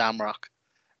Ray and Shamrock.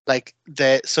 Like,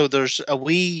 so there's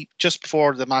just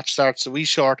before the match starts, a wee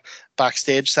short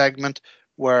backstage segment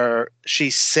where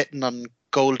she's sitting on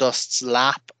Goldust's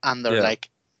lap and they're like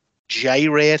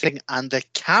gyrating, and the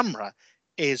camera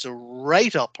is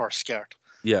right up her skirt.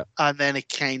 Yeah. And then it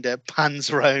kind of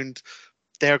pans around.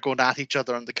 They're going at each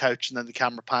other on the couch, and then the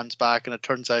camera pans back, and it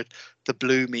turns out the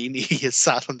Blue Meanie is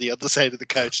sat on the other side of the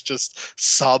couch just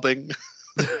sobbing.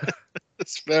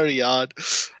 It's very odd.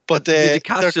 But did you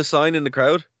catch the sign in the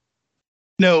crowd?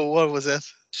 No, what was it?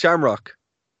 Shamrock,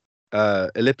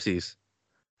 ellipses.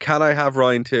 Can I have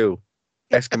Ryan too?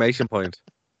 Exclamation point.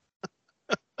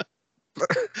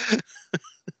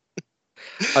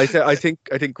 I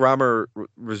think grammar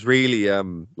was really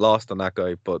lost on that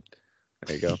guy, but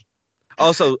there you go.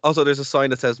 Also, there's a sign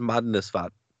that says "Madness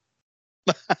Fat."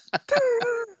 But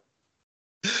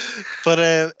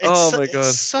oh my God,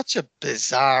 it's such a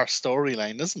bizarre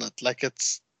storyline, isn't it? Like,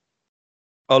 it's.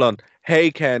 Hold on. Hey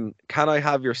Ken, can I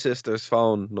have your sister's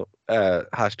phone?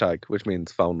 Hashtag, which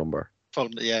means phone number.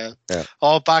 Phone, yeah.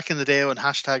 Oh, back in the day when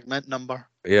hashtag meant number.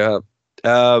 Yeah.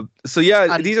 So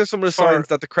yeah, And these are some of the for- signs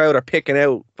that the crowd are picking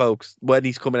out, folks, when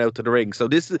he's coming out to the ring. So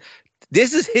this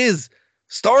is his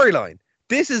storyline.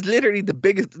 This is literally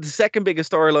the second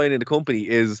biggest storyline in the company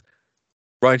is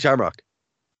Ryan Shamrock.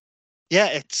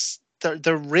 Yeah,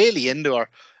 they're really into her.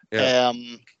 Yeah.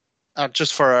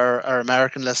 Just for our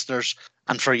American listeners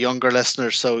and for younger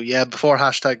listeners. So yeah, before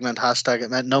hashtag meant hashtag,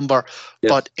 it meant number. Yes.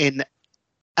 But in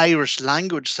Irish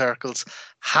language circles,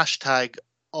 hashtag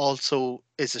also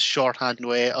is a shorthand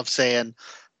way of saying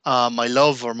my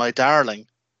love or my darling,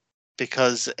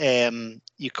 because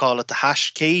you call it the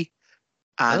hash key,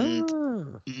 and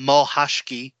mo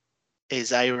hashki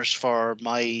is Irish for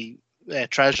my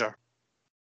treasure.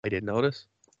 I didn't notice.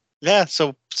 Yeah,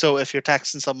 so if you're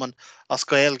texting someone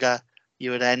Oscoelga,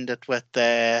 you would end it with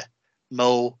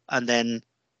mo and then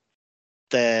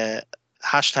the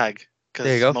hashtag,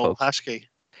 There you go, because mo folks. hashki.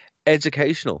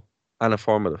 Educational and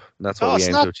informative. And that's what we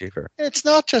aim to achieve here. It's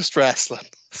not just wrestling.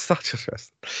 It's not just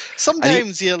wrestling.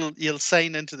 Sometimes you'll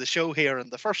sign into the show here,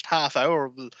 and the first half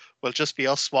hour will just be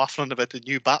us waffling about the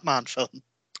new Batman film.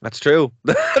 That's true.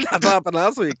 That happened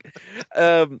last week.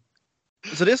 So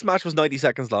this match was 90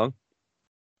 seconds long.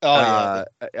 Oh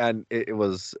and it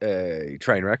was a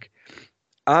train wreck.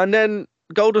 And then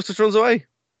Goldust just runs away.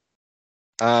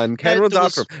 And Ken runs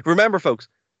after him. Remember, folks,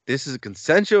 this is a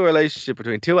consensual relationship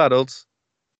between two adults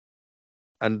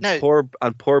and poor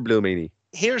Blue Meanie.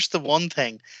 Here's the one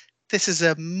thing. This is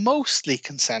a mostly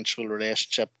consensual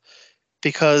relationship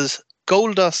because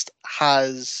Goldust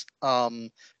has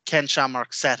Ken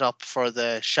Shamrock set up for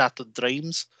the Shattered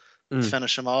Dreams to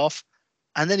finish him off.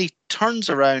 And then he turns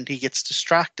around, he gets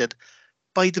distracted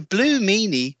by the Blue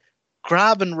Meanie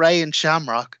grabbing Ray and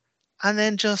Shamrock and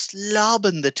then just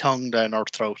lobbing the tongue down her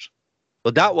throat.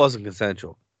 But that wasn't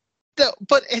consensual. No,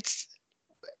 but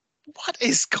what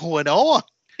is going on?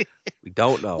 We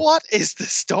don't know. What is the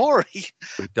story?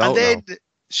 We don't know. And then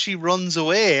she runs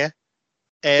away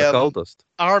with Goldust.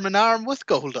 Arm in arm with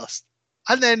Goldust.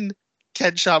 And then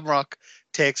Ken Shamrock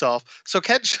takes off. So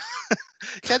Ken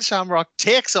Shamrock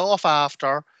takes off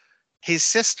after his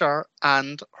sister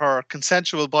and her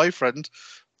consensual boyfriend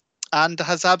and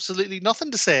has absolutely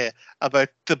nothing to say about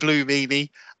the Blue Meanie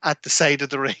at the side of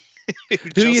the ring.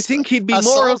 Who you think he'd be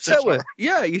more upset with?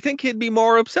 Yeah, you think he'd be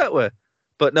more upset with.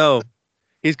 But no,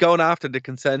 he's going after the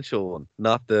consensual one,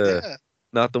 not the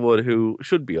one who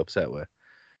should be upset with.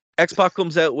 X-Pac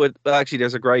comes out with, actually,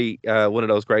 there's a great, one of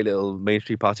those great little Main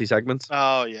Street Posse segments.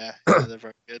 Oh, yeah. They're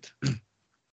very good.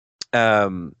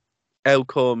 Out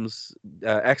comes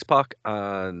X-Pac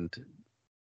and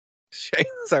Shane.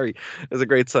 Sorry, there's a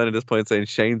great sign at this point saying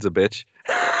Shane's a bitch.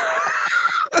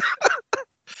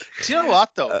 Do you know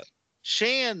what, though?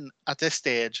 Shane, at this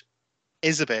stage,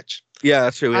 is a bitch. Yeah,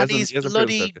 that's true. He's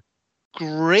bloody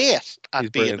great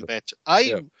at being a bitch.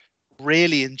 I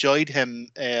really enjoyed him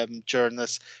during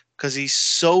this because he's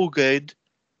so good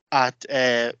at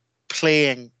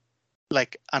playing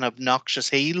like an obnoxious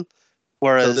heel.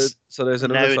 Whereas so there's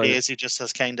another nowadays he just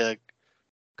has kind of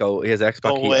he has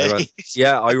X-Pac key.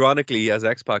 Yeah, ironically he has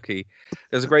X-Pac key.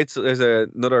 There's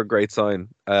another great sign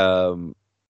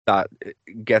that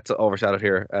gets overshadowed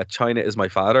here. China is my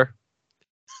father.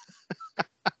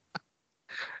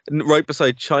 Right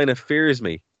beside China fears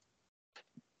me.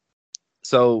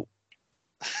 So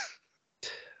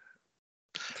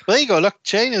there you go. Look,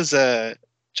 China's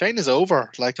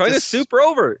over. Like China's super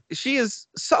over. She is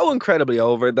so incredibly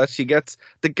over that she gets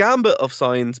the gambit of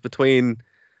signs between.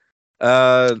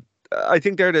 I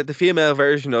think they're the female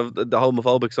version of the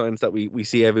homophobic signs that we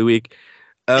see every week.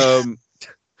 It's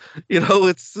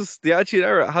just the Attitude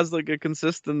Era has like a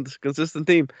consistent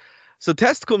theme. So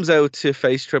Test comes out to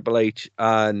face Triple H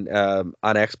and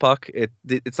X-Pac.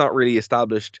 It's not really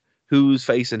established who's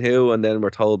facing who, and then we're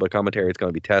told by commentary it's going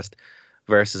to be Test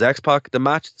versus X-Pac. The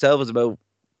match itself is about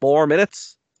 4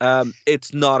 minutes.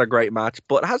 It's not a great match,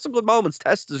 but it has some good moments.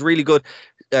 Test is really good.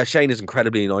 Shane is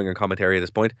incredibly annoying on commentary at this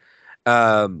point.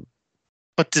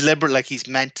 But deliberate, like he's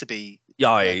meant to be.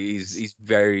 Yeah, he's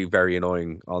very, very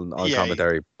annoying on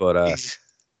commentary. But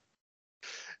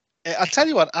I'll tell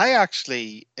you what, I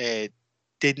actually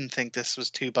didn't think this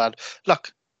was too bad.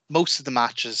 Look, most of the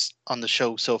matches on the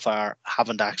show so far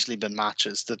haven't actually been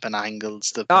matches. They've been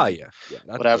angles.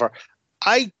 Whatever. Good.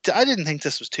 I didn't think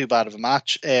this was too bad of a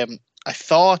match. I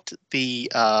thought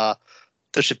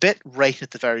there's a bit right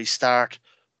at the very start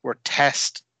where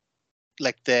Test,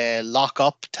 like the lock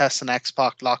up, Test and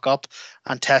X-Pac lock up,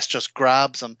 and Test just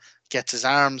grabs him, gets his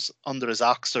arms under his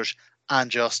oxters,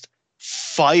 and just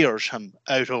fires him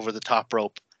out over the top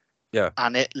rope. Yeah.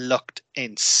 And it looked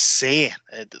insane.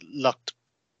 It looked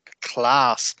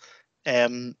class.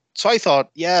 So So I thought,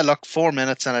 yeah, look, 4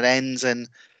 minutes and it ends in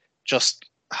just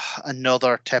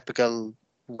another typical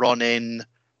run-in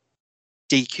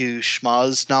DQ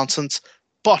schmoz nonsense.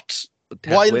 But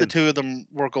while the two of them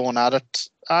were going at it,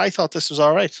 I thought this was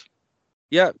all right.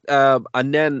 Yeah,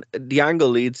 and then the angle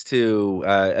leads to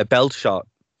a belt shot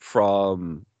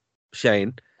from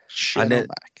Shane. So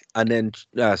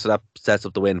that sets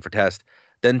up the win for Test.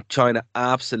 Then China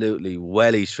absolutely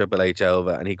wellies Triple H over,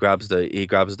 and he grabs the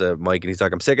mic and he's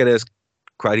like, "I'm sick of this,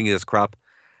 writing this crap."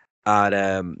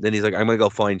 And then he's like, "I'm gonna go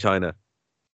find China,"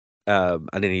 and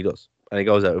then he does, and he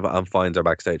goes out and finds her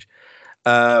backstage.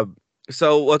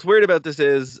 So what's weird about this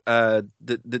is the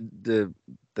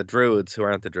Druids, who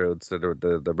aren't the Druids, they're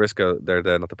the Briscoe, they're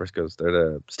not the Briscoes, they're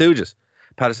the Stooges,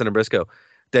 Patterson and Briscoe.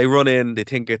 They run in, they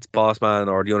think it's Bossman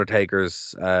or the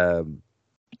Undertaker's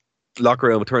locker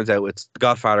room. It turns out it's the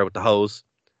Godfather with the hose,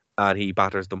 and he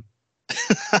batters them.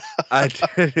 And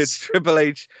it's Triple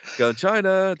H going,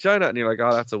 China, China, and you're like,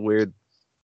 oh, that's a weird,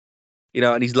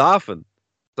 and he's laughing.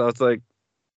 So it's like,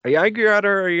 are you angry at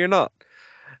her or you're not?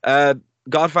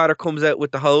 Godfather comes out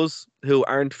with the hose, who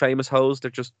aren't famous hose,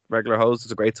 they're just regular hose.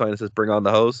 It's a great sign that says "Bring on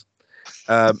the hose,"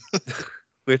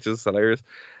 which is hilarious.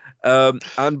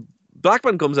 And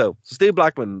Blackman comes out. So Steve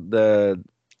Blackman, the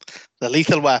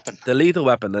lethal weapon. The lethal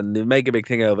weapon, and they make a big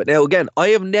thing out of it. Now, again, I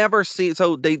have never seen...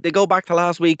 So they go back to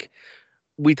last week.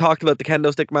 We talked about the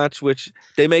kendo stick match, which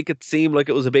they make it seem like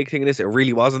it was a big thing in this. It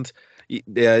really wasn't.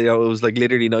 Yeah, it was like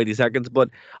literally 90 seconds. But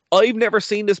I've never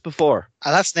seen this before.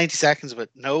 And that's 90 seconds, but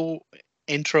no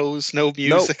intros, no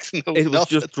music. No, it was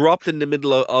just dropped in the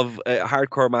middle of a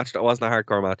hardcore match that wasn't a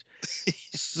hardcore match.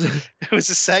 It was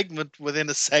a segment within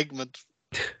a segment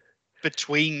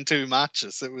between two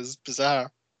matches. It was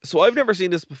bizarre. So I've never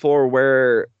seen this before,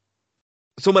 where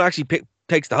someone actually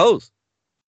takes the hose.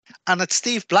 And it's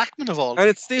Steve Blackman of all. And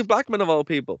it's Steve Blackman of all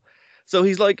people. So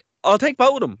he's like, I'll take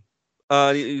both of them.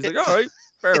 He's like, all right,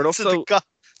 fair enough. So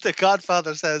the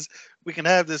Godfather says, we can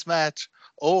have this match,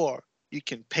 or you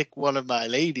can pick one of my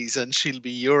ladies and she'll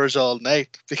be yours all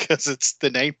night, because it's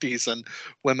the 90s and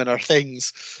women are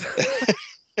things.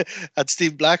 And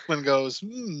Steve Blackman goes,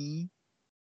 do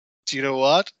you know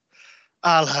what?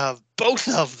 I'll have both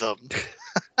of them.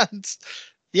 And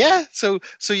yeah, so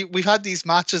we've had these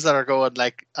matches that are going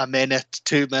like a minute,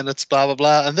 2 minutes, blah blah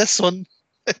blah, and this one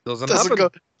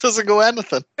doesn't go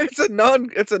anything. It's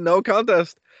a no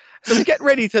contest. So he's getting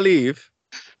ready to leave,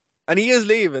 and he is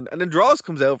leaving, and then Droz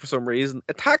comes out for some reason,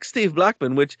 attacks Steve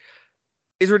Blackman, which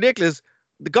is ridiculous.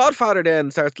 The Godfather then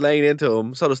starts laying into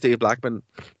him, so does Steve Blackman,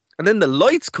 and then the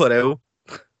lights cut out.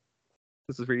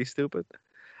 This is really stupid.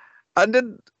 And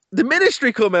then the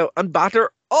Ministry come out and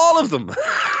batter all of them.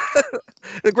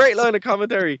 The great line of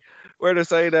commentary where they're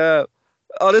saying, oh,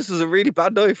 this is a really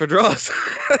bad night for Droz.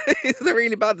 It's a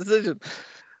really bad decision.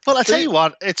 Well, I tell you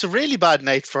what, it's a really bad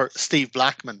night for Steve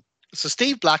Blackman. So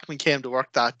Steve Blackman came to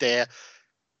work that day.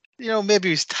 Maybe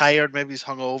he's tired, maybe he's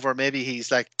hungover, maybe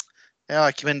he's like,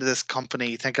 I came into this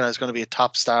company thinking I was going to be a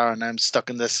top star, and I'm stuck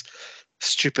in this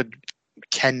stupid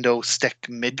kendo stick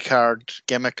mid-card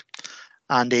gimmick.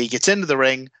 And he gets into the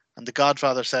ring, and the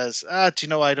Godfather says, do you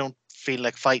know, I don't feel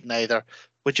like fighting either.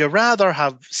 Would you rather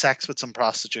have sex with some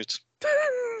prostitutes?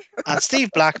 And Steve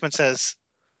Blackman says,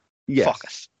 yes. Fuck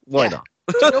it. Why not?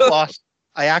 Do you know what?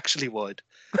 I actually would.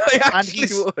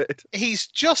 Would. He's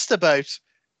just about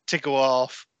to go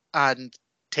off and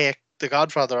take the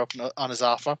Godfather up on his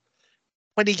offer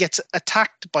when he gets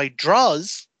attacked by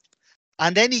Droz,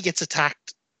 and then he gets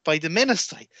attacked by the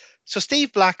Ministry. So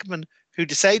Steve Blackman, who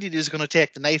decided he was going to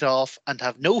take the night off and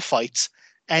have no fights,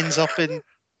 ends up in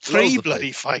 3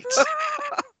 bloody fights.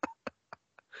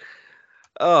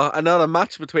 Oh, and not a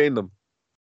match between them.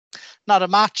 Not a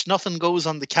match. Nothing goes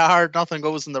on the card. Nothing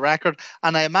goes on the record.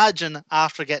 And I imagine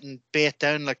after getting bait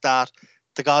down like that,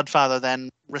 the Godfather then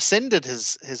rescinded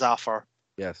his offer.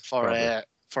 Yes,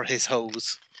 for his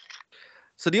hose.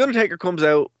 So the Undertaker comes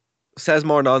out, says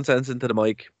more nonsense into the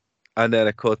mic, and then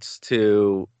it cuts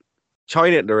to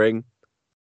China in the ring.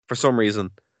 For some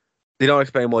reason, they don't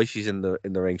explain why she's in the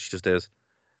ring. She just is.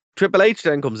 Triple H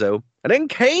then comes out, and then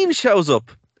Kane shows up,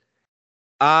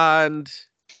 and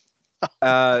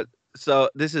so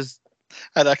this is.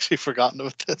 I'd actually forgotten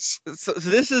about this. So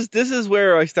this is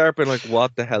where I start being like,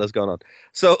 what the hell is going on?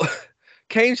 So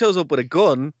Kane shows up with a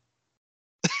gun.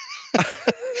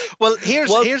 Well, here's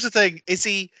the thing: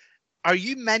 are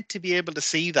you meant to be able to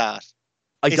see that?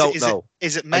 I don't know.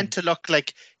 Is it meant to look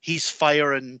like he's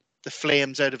firing the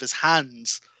flames out of his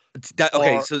hands?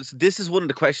 So this is one of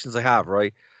the questions I have,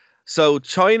 right? So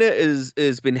China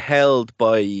is been held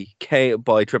by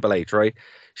Triple H, right?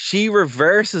 She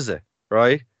reverses it,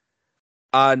 right?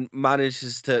 and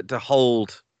manages to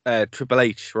hold Triple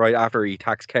H right after he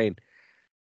attacks Kane.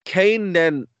 Kane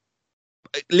then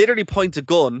literally points a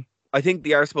gun. I think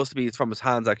they are supposed to be it's from his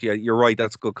hands, actually. You're right,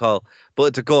 that's a good call. But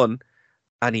it's a gun,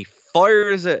 and he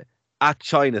fires it at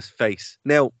Chyna's face.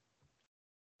 Now,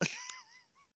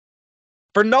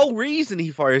 for no reason,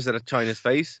 he fires it at Chyna's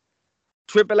face.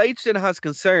 Triple H then has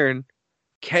concern.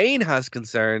 Kane has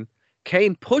concern.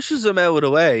 Kane pushes him out of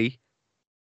the way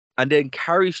and then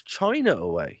carries Chyna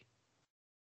away.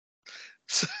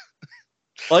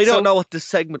 I don't know what this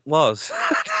segment was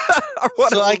or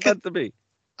what it was meant to be.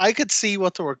 I could see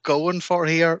what they were going for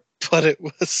here, but it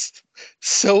was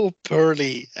so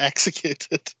poorly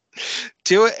executed.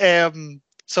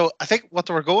 So I think what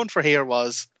they were going for here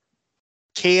was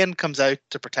Kane comes out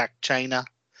to protect Chyna.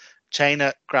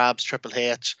 Chyna grabs Triple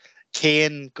H.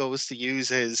 Kane goes to use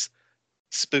his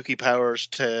spooky powers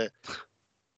to,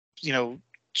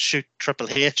 shoot Triple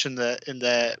H in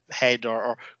the head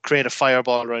or create a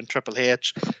fireball around Triple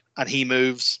H, and he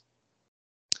moves.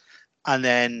 And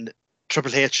then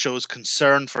Triple H shows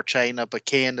concern for Chyna, but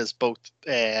Kane is both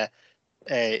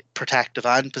protective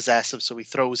and possessive, so he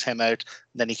throws him out,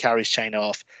 and then he carries Chyna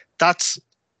off. That's,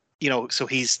 so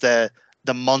he's the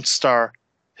monster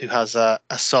who has a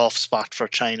soft spot for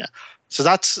Chyna. So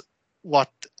that's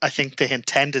what I think they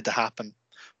intended to happen.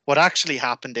 What actually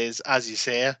happened is, as you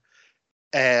say,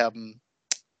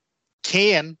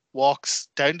 Kane walks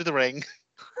down to the ring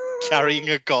carrying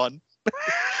a gun.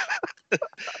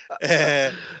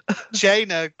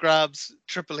 Chyna grabs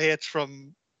Triple H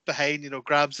from behind,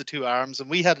 grabs the two arms. And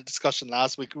we had a discussion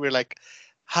last week. We were like,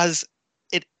 has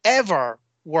it ever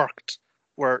worked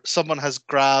where someone has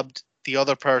grabbed the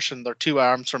other person, their two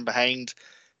arms from behind,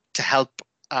 to help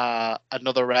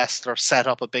another wrestler set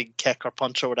up a big kick or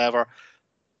punch or whatever?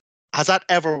 Has that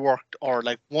ever worked? Or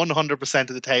like 100%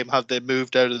 of the time have they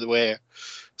moved out of the way?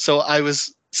 So I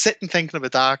was sitting thinking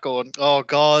about that going, oh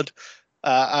God,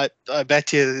 I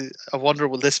bet you, I wonder,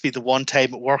 will this be the one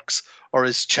time it works? Or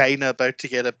is Chyna about to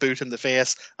get a boot in the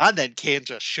face? And then Kane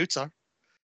just shoots her.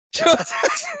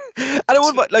 And it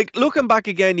would, like, looking back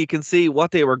again, you can see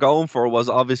what they were going for was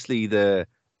obviously the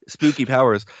spooky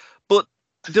powers. But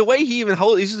the way he even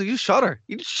he just shot her.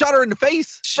 He just shot her in the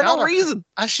face for no reason.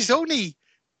 And she's only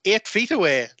 8 feet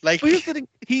away. Like,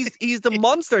 he's the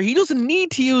monster. He doesn't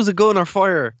need to use a gun or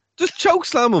fire. Just choke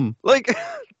slam him. Like,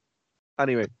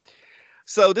 anyway.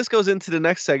 So this goes into the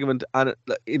next segment, and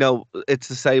it's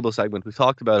the Sable segment. We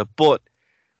talked about it, but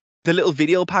the little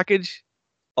video package,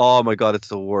 oh my God, it's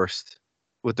the worst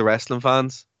with the wrestling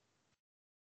fans.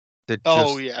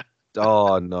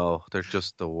 Oh no, they're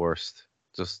just the worst.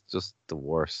 Just the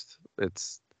worst.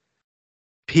 It's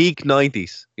peak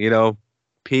 90s,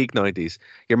 peak 90s.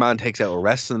 Your man takes out a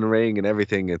wrestling ring and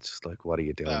everything. It's just like, what are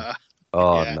you doing?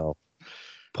 No.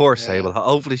 Poor Sable.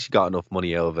 Hopefully she got enough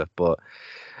money out of it, but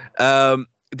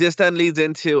this then leads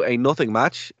into a nothing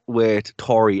match with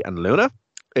Tori and Luna.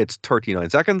 It's 39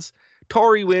 seconds.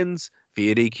 Tori wins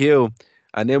via DQ.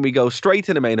 And then we go straight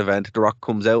to the main event. The Rock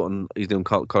comes out and he's doing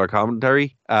color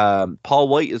commentary. Paul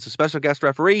White is the special guest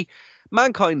referee.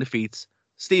 Mankind defeats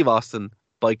Steve Austin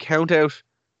by countout,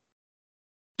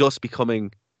 thus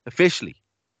becoming officially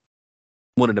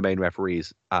one of the main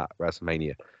referees at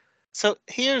WrestleMania. So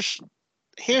here's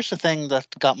the thing that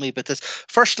got me about this.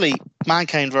 Firstly,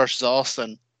 Mankind versus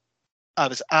Austin, I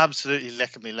was absolutely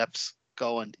licking my lips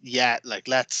going, yeah, like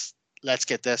let's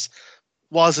get this.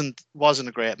 Wasn't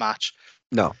a great match.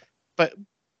 No. But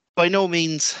by no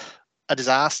means a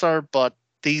disaster, but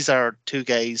these are two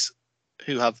guys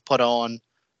who have put on,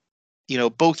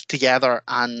 both together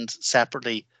and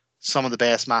separately, some of the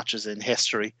best matches in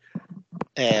history.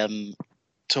 So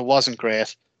it wasn't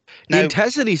great. The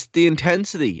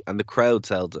intensity and the crowd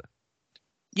sells it.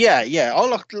 Yeah. Oh,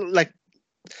 look, like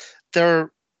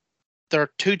they're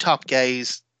two top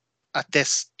guys at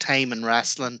this time in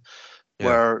wrestling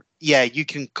where, you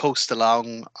can coast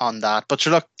along on that. But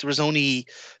look, there was only,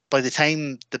 by the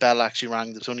time the bell actually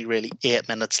rang, there was only really 8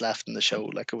 minutes left in the show.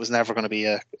 Like, it was never going to be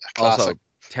a classic. Also,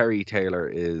 Terry Taylor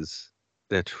is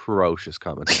the atrocious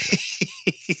commentator.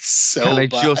 He's so Can I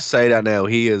bad. just say that now?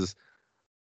 He is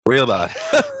real bad.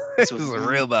 This is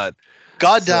real bad.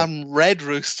 Goddamn Red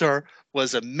Rooster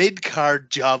was a mid-card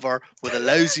jobber with a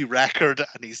lousy record,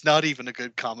 and he's not even a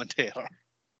good commentator.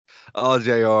 Oh,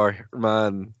 JR,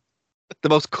 man. The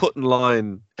most cutting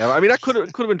line ever. I mean, that could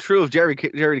have been true of Jerry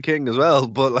the King as well,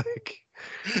 but like,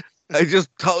 it just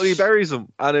totally buries him.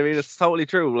 And I mean, it's totally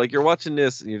true. Like, you're watching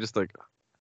this and you're just like,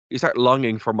 you start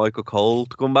longing for Michael Cole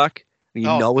to come back. And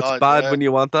it's bad when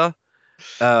you want that.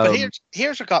 But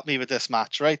here's what got me with this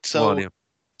match, right? So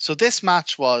So this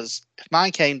match was, if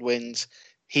Mankind wins,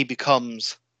 he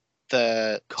becomes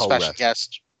the special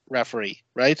guest referee,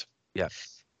 right? Yeah.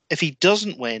 If he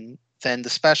doesn't win, then the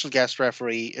special guest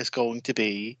referee is going to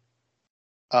be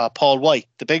Paul White,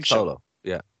 the Big Show. Solo.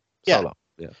 Yeah. Solo.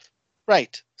 Yeah.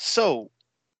 Right. So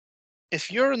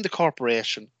if you're in the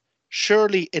corporation,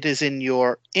 surely it is in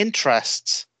your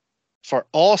interests for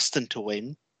Austin to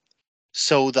win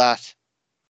so that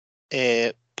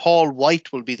Paul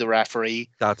White will be the referee.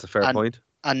 That's a fair point.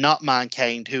 And not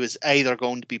Mankind, who is either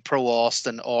going to be pro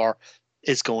Austin or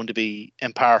is going to be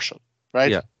impartial,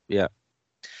 right? Yeah, yeah.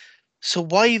 So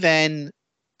why then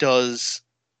does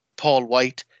Paul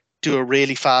White do a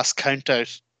really fast count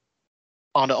out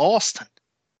on Austin?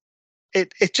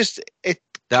 It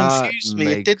confused me.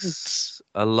 It didn't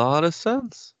a lot of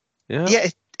sense. Yeah. Yeah,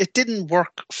 it didn't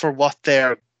work for what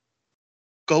their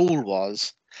goal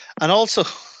was. And also,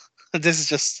 this is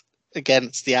just, again,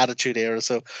 it's the Attitude Era,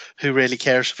 so who really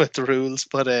cares about the rules?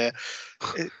 But do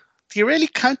you really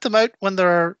count them out when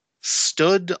they're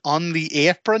stood on the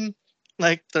apron?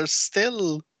 Like they're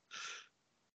still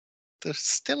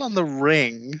on the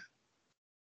ring.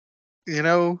 You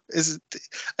know,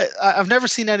 I've never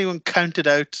seen anyone counted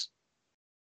out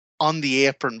on the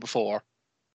apron before.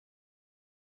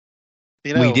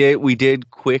 You know, we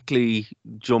did quickly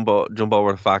jump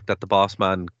over the fact that the boss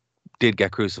man did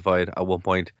get crucified at one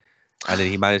point, and then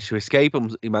he managed to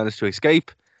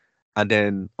escape. And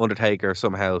then Undertaker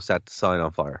somehow set the sign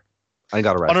on fire and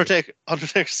got arrested.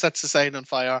 Undertaker sets the sign on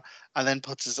fire and then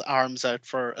puts his arms out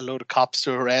for a load of cops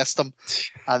to arrest him,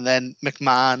 and then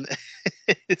McMahon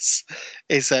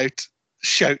is out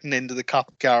shouting into the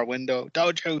cop car window,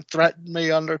 "Don't you threaten me,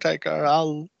 Undertaker!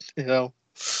 I'll," you know,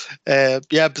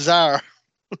 bizarre.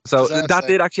 So bizarre that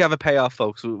thing. did actually have a payoff,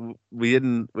 folks. We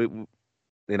didn't, you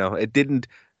know, it didn't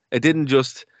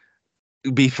just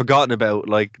be forgotten about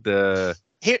like the.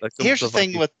 Here's the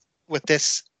thing with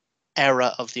this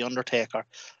era of the Undertaker.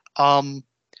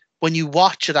 When you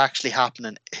watch it actually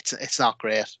happening, it's not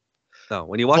great. No,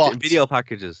 when you watch it in video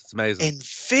packages, it's amazing. In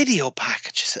video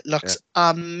packages, it looks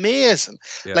amazing.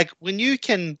 Yeah. Like when you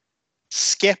can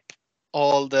skip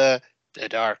all the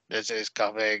darkness is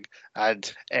coming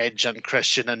and Edge and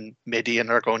Christian and Mideon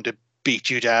are going to beat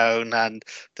you down and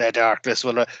the darkness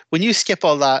will. When you skip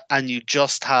all that and you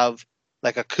just have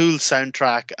like a cool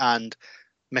soundtrack and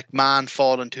McMahon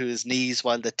falling to his knees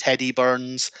while the teddy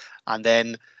burns, and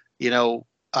then, you know,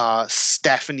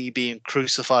 Stephanie being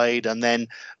crucified, and then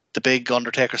the big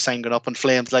Undertaker sign going up in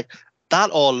flames, like that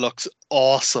all looks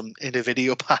awesome in a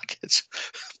video package.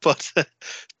 But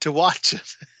to watch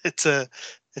it, it's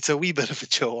a wee bit of a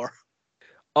chore.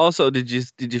 Also, did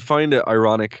you find it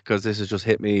ironic, because this has just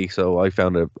hit me, so I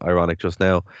found it ironic just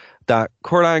now, that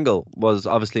Kurt Angle was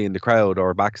obviously in the crowd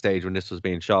or backstage when this was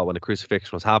being shot, when the crucifixion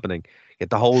was happening. Yet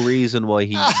the whole reason why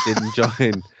he didn't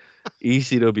join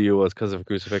ECW was because of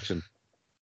crucifixion.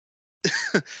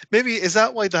 Maybe is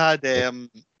that why they had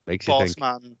Makes you Boss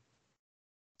think.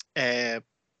 Man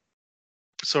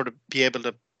sort of be able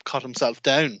to cut himself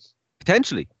down?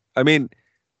 Potentially. I mean,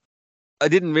 I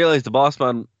didn't realize the Boss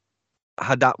Man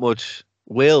had that much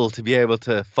will to be able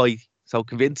to fight so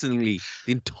convincingly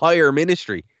the entire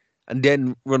ministry and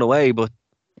then run away, but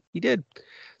he did.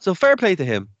 So fair play to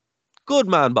him. Good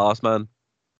man, Boss Man.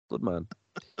 Good man.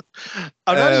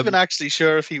 I'm not even actually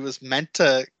sure if he was meant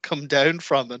to come down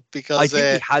from it, because I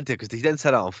think he had to, because he then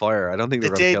set it on fire. I don't think they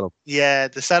were going to kill him. Yeah,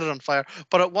 they set it on fire.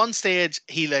 But at one stage,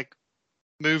 he like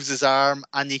moves his arm,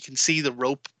 and you can see the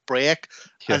rope break,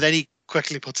 and then he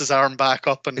quickly puts his arm back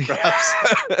up and grabs.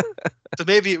 So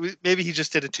maybe he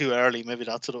just did it too early. Maybe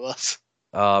that's what it was.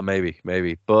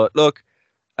 Maybe. But look,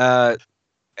 a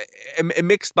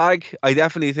mixed bag. I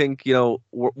definitely think, you know,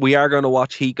 we are going to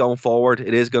watch Heat going forward.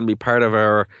 It is going to be part of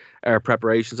our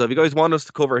preparation. So if you guys want us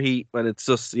to cover Heat when it's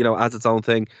just, you know, as its own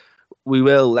thing, we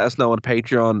will. Let us know on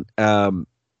Patreon.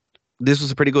 This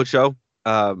was a pretty good show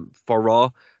for Raw.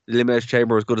 The Elimination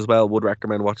Chamber was good as well. Would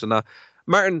recommend watching that.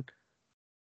 Martin,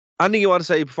 anything you want to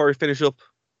say before we finish up?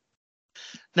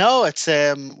 No, it's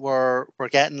we're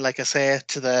getting, like I say,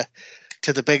 to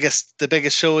the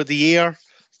biggest show of the year.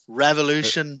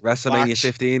 Revolution WrestleMania match.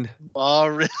 15.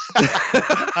 And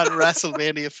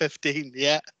WrestleMania 15,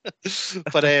 yeah.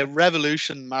 But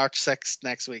Revolution March 6th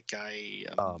next week. I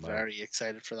am very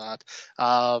excited for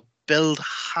that. Build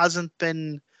hasn't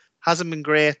been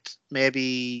great.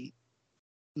 Maybe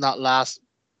not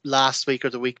last week or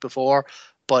the week before,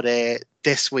 but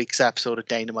this week's episode of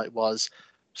Dynamite was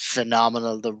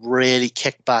phenomenal. They really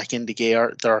kicked back into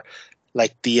gear. They're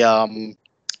like the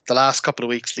last couple of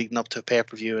weeks leading up to a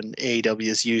pay-per-view, and AEW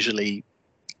is usually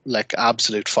like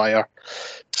absolute fire.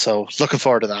 So looking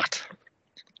forward to that.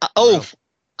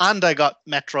 And I got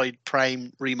Metroid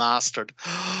Prime remastered.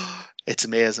 It's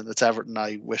amazing. It's everything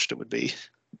I wished it would be.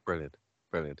 Brilliant.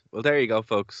 Well, there you go,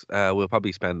 folks. We'll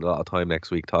probably spend a lot of time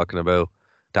next week talking about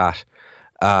that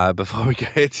before we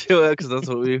get into it, because that's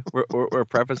what we're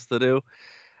prefaced to do.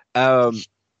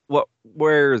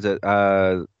 Where is it?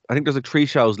 I think there's like 3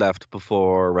 shows left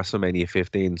before WrestleMania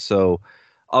 15. So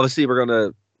obviously we're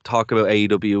gonna talk about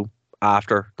AEW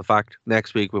after the fact.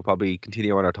 Next week we'll probably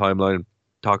continue on our timeline,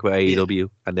 talk about AEW,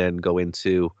 and then go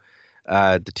into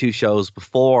the 2 shows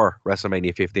before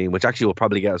WrestleMania 15, which actually will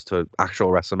probably get us to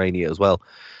actual WrestleMania as well.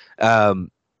 I'm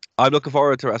looking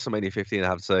forward to WrestleMania 15, I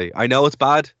have to say. I know it's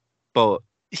bad, but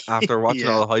after watching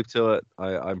all the hype to it,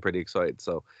 I'm pretty excited.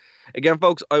 So again,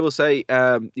 folks, I will say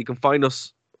you can find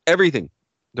us everything,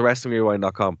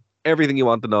 thewrestlingrewind.com. Everything you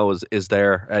want to know is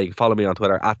there. You can follow me on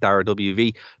Twitter at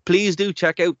DaraWV. Please do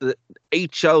check out the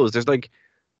 8 shows. There's like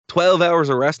 12 hours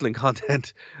of wrestling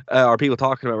content, or people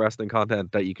talking about wrestling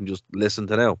content that you can just listen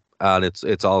to now, and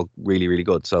it's all really, really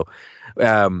good. So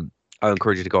I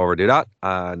encourage you to go over and do that,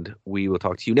 and we will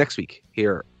talk to you next week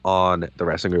here on The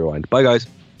Wrestling Rewind. Bye, guys.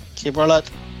 Keep our lad.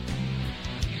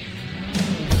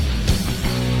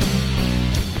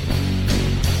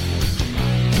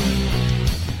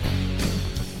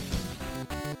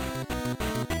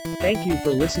 Thank you for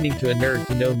listening to a Nerd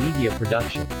to Know Media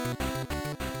production.